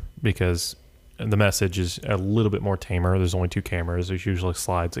before, because the message is a little bit more tamer. There's only 2 cameras. There's usually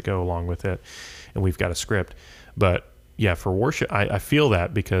slides that go along with it, and we've got a script. But yeah, for worship, I feel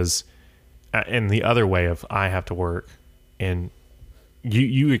that, because in the other way of I have to work, and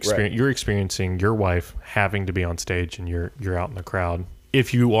you're experiencing your wife having to be on stage, and you're out in the crowd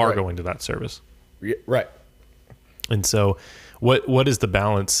if you are going to that service. Right. And so what is the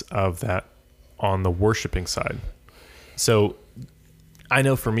balance of that on the worshiping side? So I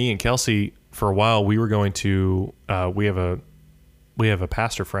know for me and Kelsey, for a while we were going to we have a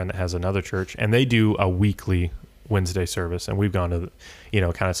pastor friend that has another church, and they do a weekly Wednesday service, and we've gone to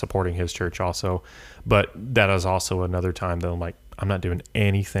kind of supporting his church also. But that is also another time that I'm like, I'm not doing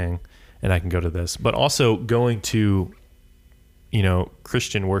anything and I can go to this. But also going to,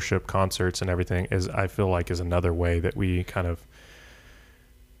 Christian worship concerts and everything I feel like is another way that we kind of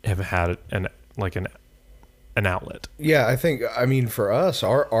have had an outlet. Yeah, I mean, for us,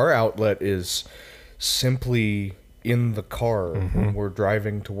 our outlet is simply in the car when we're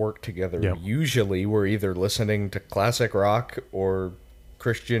driving to work together. Yep. Usually we're either listening to classic rock or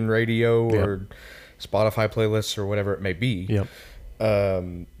Christian radio or Spotify playlists or whatever it may be. Yep.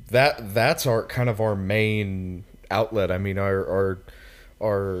 That's our kind of our main outlet. I mean, our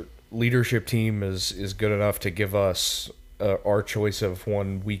leadership team is good enough to give us our choice of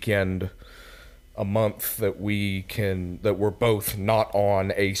one weekend a month that we're both not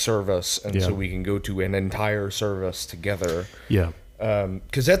on a service, and so we can go to an entire service together. Yeah.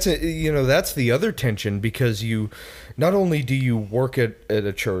 Because that's that's the other tension, because you not only do you work at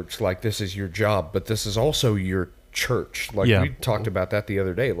a church, like this is your job, but this is also your church. Like we talked about that the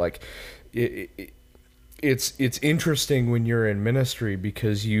other day. Like it's interesting when you're in ministry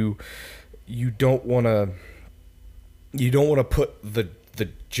because you don't want to put the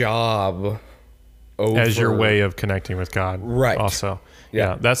job over as your way of connecting with God. Right. Also.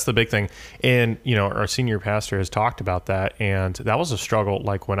 Yeah, that's the big thing. And, our senior pastor has talked about that. And that was a struggle.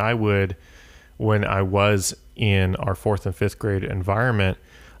 Like when I was in our 4th and 5th grade environment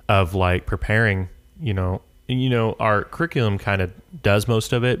of like preparing, our curriculum kind of does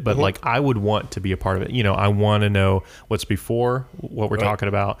most of it, but like I would want to be a part of it. I want to know what's before what we're talking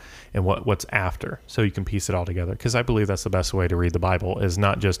about and what's after, so you can piece it all together. Because I believe that's the best way to read the Bible, is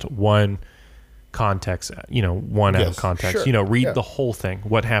not just one context, one out of context. Sure. Read the whole thing.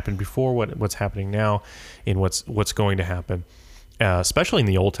 What happened before, what's happening now, and what's going to happen. Especially in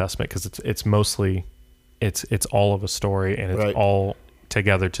the Old Testament, because it's mostly it's all of a story, and it's all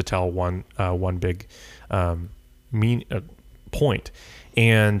together to tell one big point.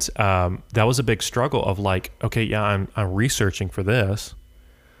 And that was a big struggle of like, okay, yeah, I'm researching for this,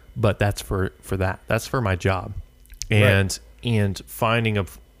 but that's for that's for my job, and finding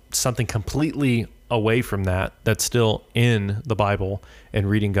something completely away from that's still in the Bible and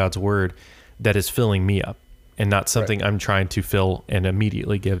reading God's word that is filling me up, and not something I'm trying to fill and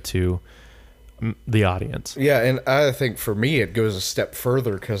immediately give to the audience. Yeah, and I think for me it goes a step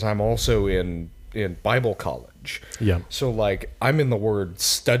further because I'm also in Bible college. Yeah. So like I'm in the Word,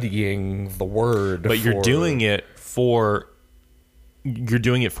 studying the Word. But you're doing it for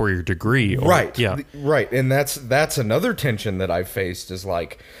your degree. Right. Yeah. Right. And that's another tension that I've faced is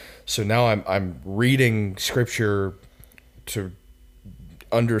like, so now I'm reading scripture to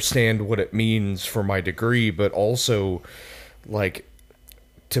understand what it means for my degree, but also like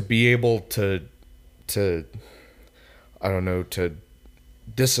to be able to I don't know, to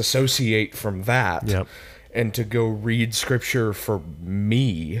disassociate from that and to go read scripture for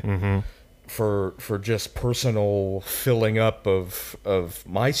me, for just personal filling up of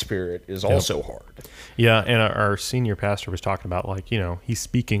my spirit is also hard. Yeah, and our senior pastor was talking about like, he's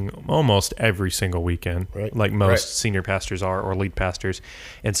speaking almost every single weekend, like most senior pastors are, or lead pastors.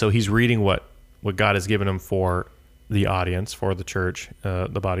 And so he's reading what God has given him for the audience, for the church,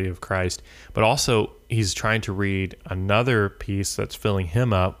 the body of Christ, but also he's trying to read another piece that's filling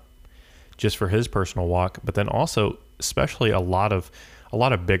him up just for his personal walk. But then also, especially a lot of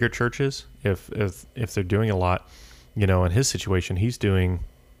bigger churches, if they're doing a lot, in his situation, he's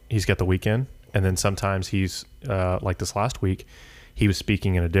got the weekend, and then sometimes he's like this last week, he was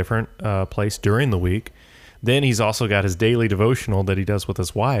speaking in a different place during the week. Then he's also got his daily devotional that he does with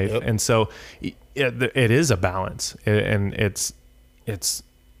his wife. Yep. And so it is a balance. And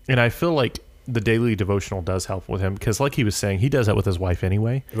and I feel like the daily devotional does help with him because like he was saying, he does that with his wife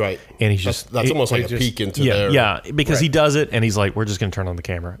anyway. Right. And he's that's almost like a peek into their... Yeah, because he does it and he's like, we're just going to turn on the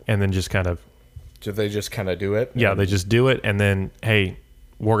camera and then just kind of... Do they just kind of do it? Yeah, they just do it and then, hey,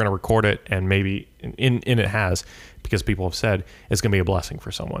 we're going to record it and maybe, and it has, because people have said it's going to be a blessing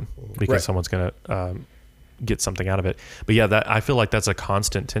for someone because someone's going to... get something out of it. But yeah, that I feel like that's a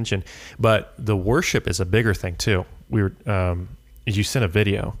constant tension. But the worship is a bigger thing too. We were you sent a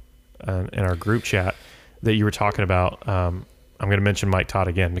video in our group chat that you were talking about. I'm going to mention Mike Todd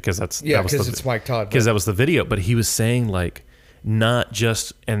again because it's Mike Todd. Because that was the video. But he was saying like not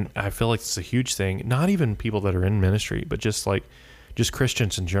just, and I feel like it's a huge thing. Not even people that are in ministry, but just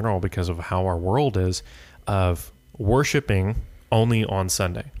Christians in general, because of how our world is of worshiping only on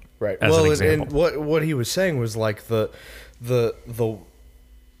Sunday. Right. Well, and what he was saying was like the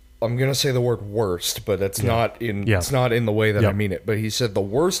I'm gonna say the word worst, but it's not in the way that I mean it. But he said the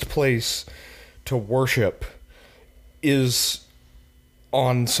worst place to worship is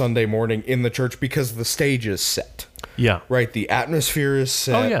on Sunday morning in the church because the stage is set. Yeah. Right. The atmosphere is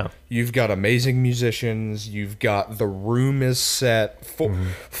set. Oh, yeah. You've got amazing musicians. You've got the room is set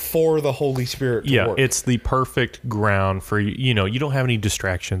for the Holy Spirit to work. It's the perfect ground for you don't have any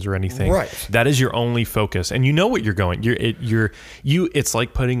distractions or anything. Right. That is your only focus. And you know what you're going. It's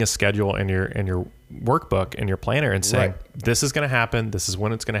like putting a schedule in your workbook and your planner and saying, this is going to happen. This is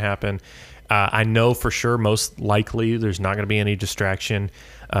when it's going to happen. I know for sure, most likely, there's not going to be any distraction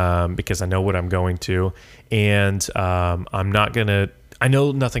because I know what I'm going to. And I'm not going to, I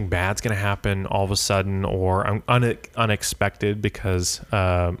know nothing bad's going to happen all of a sudden or unexpected because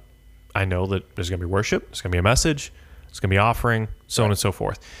I know that there's going to be worship, there's going to be a message, there's going to be offering, so on and so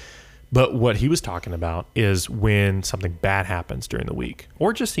forth. But what he was talking about is when something bad happens during the week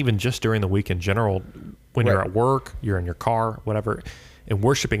or just during the week in general, when you're at work, you're in your car, whatever, and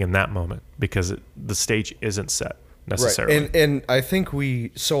worshiping in that moment because the stage isn't set necessarily. Right. And I think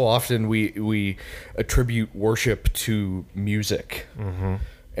we so often we attribute worship to music,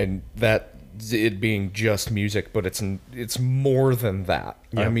 and that it being just music, but it's more than that.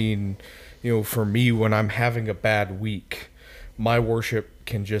 Yeah. I mean, for me, when I'm having a bad week, my worship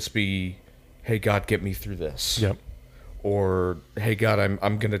can just be, hey, God, get me through this. Yep. Or, hey, God,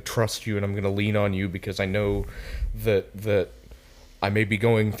 I'm going to trust you and I'm going to lean on you because I know that I may be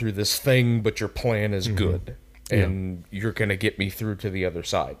going through this thing, but your plan is good. And you're going to get me through to the other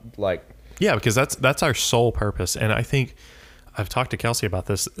side. Yeah, because that's our sole purpose. And I think I've talked to Kelsey about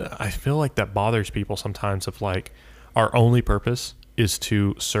this. I feel like that bothers people sometimes of our only purpose is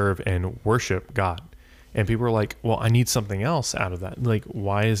to serve and worship God. And people are like, well, I need something else out of that.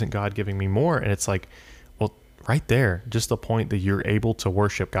 Why isn't God giving me more? And it's like, well, right there, just the point that you're able to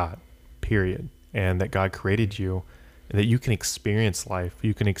worship God, period. And that God created you, and that you can experience life.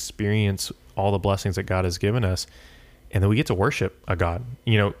 You can experience all the blessings that God has given us. And then we get to worship a God.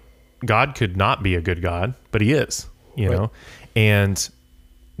 God could not be a good God, but he is, you know, and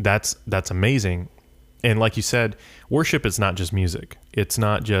that's amazing. And like you said, worship is not just music. It's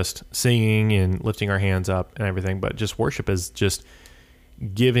not just singing and lifting our hands up and everything, but just worship is just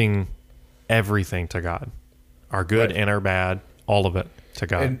giving everything to God, our good and our bad, all of it to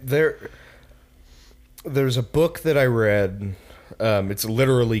God. And there's a book that I read. It's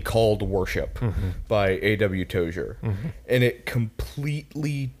literally called Worship by A.W. Tozier. And it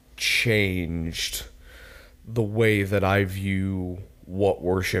completely changed the way that I view what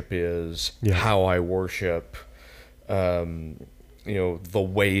worship is, how I worship, the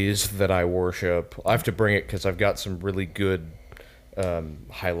ways that I worship. I have to bring it because I've got some really good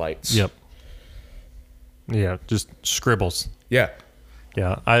highlights. Yep. Yeah, just scribbles. Yeah.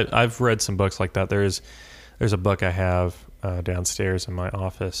 Yeah, I've read some books like that. There's a book I have downstairs in my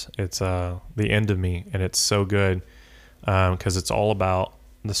office. It's The End of Me, and it's so good because it's all about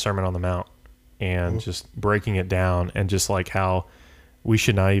the Sermon on the Mount and just breaking it down, and just how we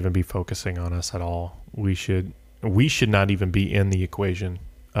should not even be focusing on us at all. We should not even be in the equation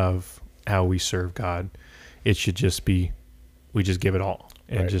of how we serve God. It should just be, we just give it all,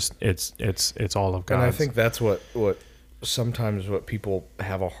 and just it's all of God. And I think that's what sometimes what people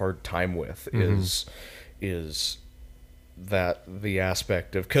have a hard time with is that the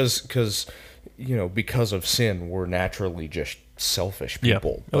aspect of because of sin, we're naturally just selfish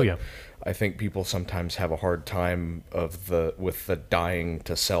people. Yeah. Oh yeah. I think people sometimes have a hard time with the dying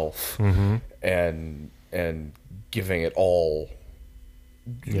to self and giving it all,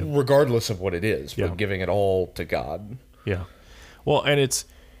 regardless of what it is, but giving it all to God. Yeah. Well, and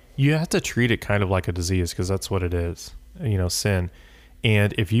you have to treat it kind of like a disease, because that's what it is, sin.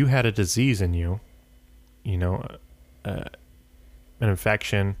 And if you had a disease in you, an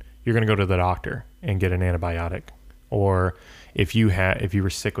infection, you're going to go to the doctor and get an antibiotic. Or if you were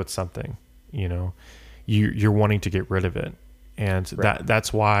sick with something, you're wanting to get rid of it. And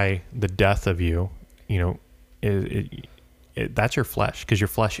that's why the death of you, that's your flesh, because your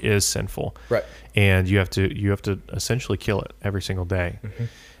flesh is sinful. Right. And you have to essentially kill it every single day.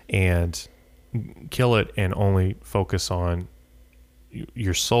 And kill it and only focus on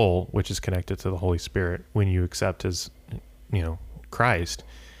your soul, which is connected to the Holy Spirit when you accept his, Christ,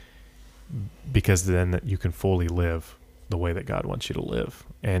 because then you can fully live the way that God wants you to live.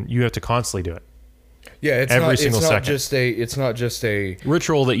 And you have to constantly do it. Yeah, it's not just a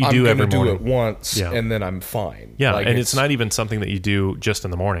ritual that you do every morning. I'm going to do it once and then I'm fine. Yeah, and it's not even something that you do just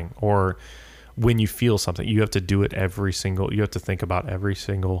in the morning or when you feel something. You have to do it you have to think about every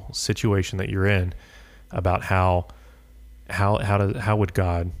single situation that you're in, about how would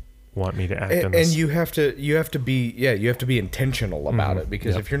God want me to act in this. And you have to be intentional about it,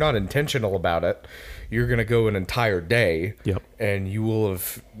 because if you're not intentional about it, you're going to go an entire day and you will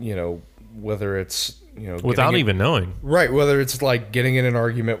have, whether it's, without even knowing, right, whether it's like getting in an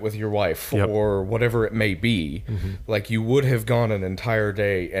argument with your wife or whatever it may be, like you would have gone an entire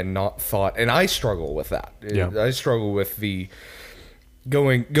day and not thought. And I struggle with that. I struggle with the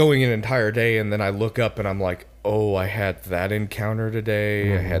going an entire day, and then I look up and I'm like, oh, I had that encounter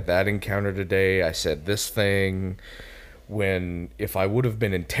today. I had that encounter today. I said this thing, when if I would have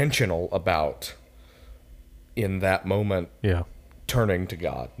been intentional about in that moment turning to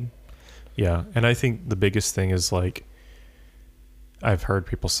God. Yeah, and I think the biggest thing is, like, I've heard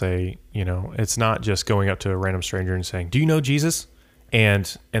people say, it's not just going up to a random stranger and saying, "Do you know Jesus?"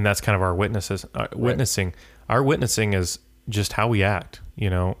 And that's kind of our witnessing. Our witnessing is just how we act.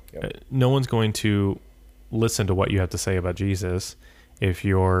 No one's going to listen to what you have to say about Jesus if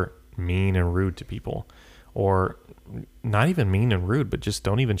you're mean and rude to people, or not even mean and rude, but just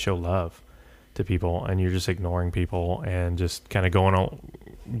don't even show love to people, and you're just ignoring people and just kind of going on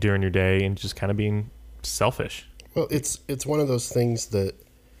during your day and just kind of being selfish. Well, it's one of those things that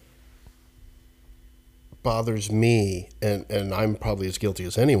bothers me, and I'm probably as guilty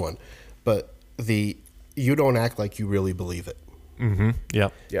as anyone, but you don't act like you really believe it. Mm-hmm. Yeah.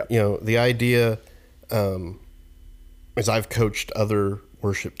 Yeah. You know, the idea, as I've coached other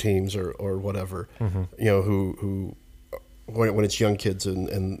worship teams or whatever, you know, who when it's young kids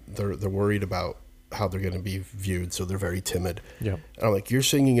and they're worried about how they're going to be viewed, so they're very timid. Yeah. And I'm like, you're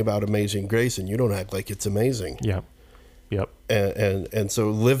singing about Amazing Grace, and you don't act like it's amazing. Yeah. Yep. And so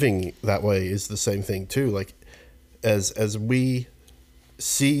living that way is the same thing too. Like, as we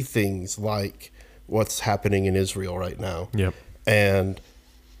see things like what's happening in Israel right now. Yep. And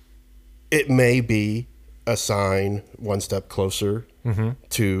it may be a sign one step closer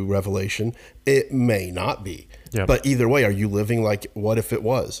to revelation. It may not be. Yep. But either way, are you living like, what if it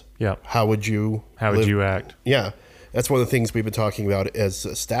was? Yeah. How would you act? Yeah. That's one of the things we've been talking about as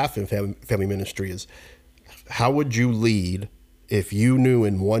a staff in family ministry is how would you lead if you knew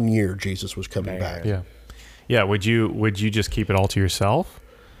in 1 year Jesus was coming back? Yeah. Yeah. Would you just keep it all to yourself?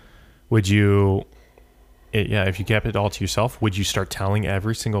 Would you, if you kept it all to yourself, would you start telling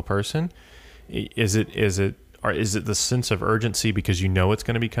every single person? Is it the sense of urgency because you know it's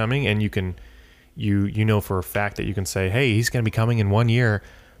going to be coming, and you know for a fact that you can say, hey, he's going to be coming in 1 year,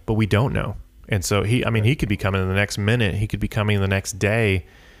 but we don't know. And so he could be coming in the next minute. He could be coming in the next day,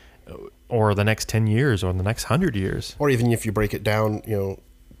 or the next 10 years, or the next 100 years. Or even if you break it down, you know,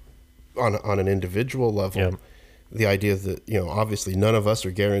 on an individual level, the idea that, you know, obviously none of us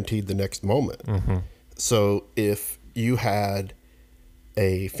are guaranteed the next moment. So if you had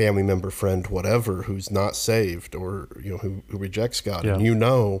a family member, friend, whatever, who's not saved, or, you know, who rejects God, and you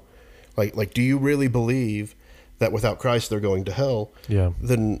know, like, do you really believe that without Christ they're going to hell? Yeah.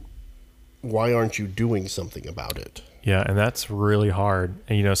 Then why aren't you doing something about it? Yeah, and that's really hard.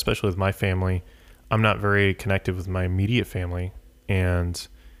 And, you know, especially with my family, I'm not very connected with my immediate family, and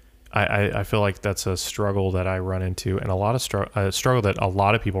I feel like that's a struggle that I run into, and a struggle that a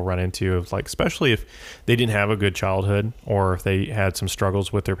lot of people run into, of like, especially if they didn't have a good childhood, or if they had some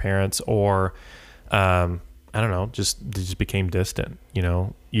struggles with their parents, or I don't know, they just became distant. You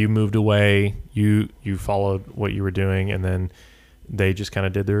know, you moved away, you followed what you were doing, and then they just kind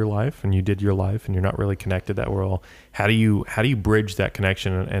of did their life, and you did your life, and you're not really connected that well. How do you bridge that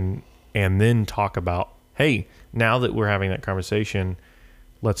connection and then talk about, hey, now that we're having that conversation,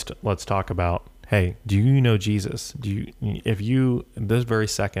 let's talk about, hey, do you know Jesus? If you this very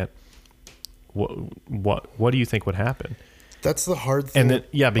second, what do you think would happen? That's the hard thing. And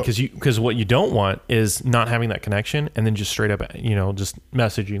then, because what you don't want is not having that connection, and then just straight up, you know, just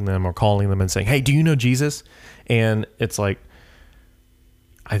messaging them or calling them and saying, hey, do you know Jesus? And it's like,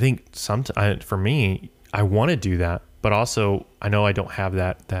 I think for me, I want to do that, but also I know I don't have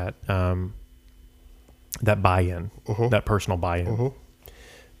that buy-in, that personal buy-in.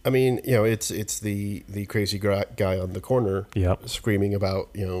 I mean, you know, it's the crazy guy on the corner screaming about,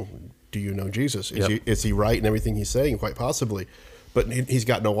 you know, do you know Jesus? Is he right in everything he's saying? Quite possibly. But he's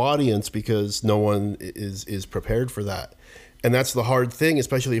got no audience because no one is prepared for that. And that's the hard thing,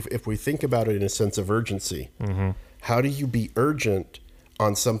 especially if we think about it in a sense of urgency. How do you be urgent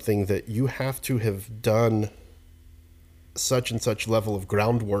on something that you have to have done such and such level of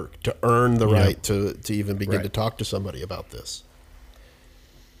groundwork to earn the right to even begin to talk to somebody about this?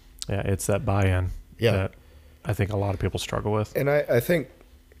 Yeah, it's that buy-in that I think a lot of people struggle with. And I think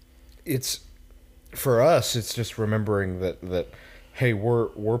it's, for us, it's just remembering that hey,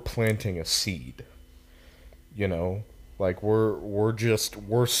 we're planting a seed. You know, like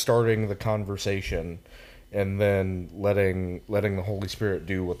we're starting the conversation, and then letting the Holy Spirit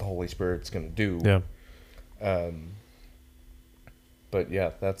do what the Holy Spirit's going to do. Yeah. But yeah,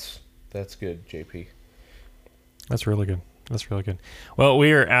 that's good, JP. That's really good. Well,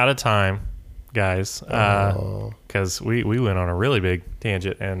 we are out of time, guys, because we went on a really big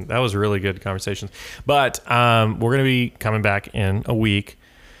tangent, and that was a really good conversation. But we're going to be coming back in a week,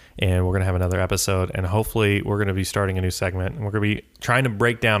 and we're going to have another episode, and hopefully we're going to be starting a new segment, and we're going to be trying to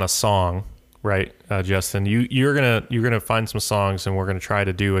break down a song. Right, Justin, you're gonna find some songs, and we're gonna try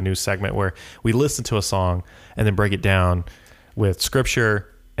to do a new segment where we listen to a song and then break it down with scripture,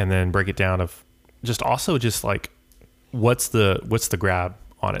 and then break it down of just like what's the grab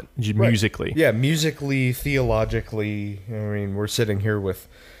on it musically. Yeah, musically, theologically. I mean, we're sitting here with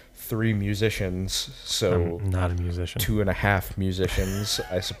 3 musicians, so I'm not a musician. 2.5 musicians,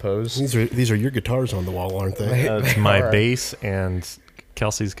 I suppose. These are your guitars on the wall, aren't they? It's my bass and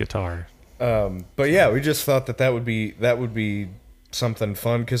Kelsey's guitar. But yeah, we just thought that would be something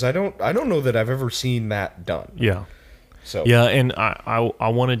fun, because I don't know that I've ever seen that done. Yeah. So yeah, and I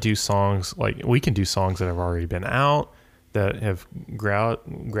want to do songs, like we can do songs that have already been out, that have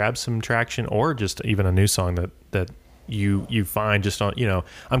grabbed some traction, or just even a new song that you find just on,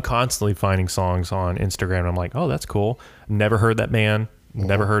 I'm constantly finding songs on Instagram and I'm like, oh, that's cool. Never heard that band,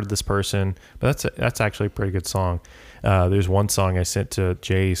 never heard of this person, but that's actually a pretty good song. There's one song I sent to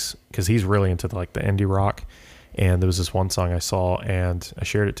Jace because he's really into like the indie rock, and there was this one song I saw and I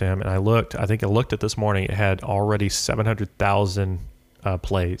shared it to him, and I think I looked at this morning, it had already 700,000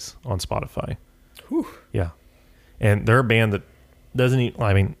 plays on Spotify. Whew. Yeah. And they're a band that doesn't even,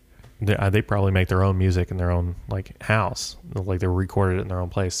 I mean, they probably make their own music in their own like house, like they recorded it in their own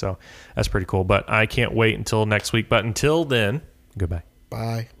place. So that's pretty cool. But I can't wait until next week. But until then, goodbye.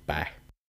 Bye. Bye.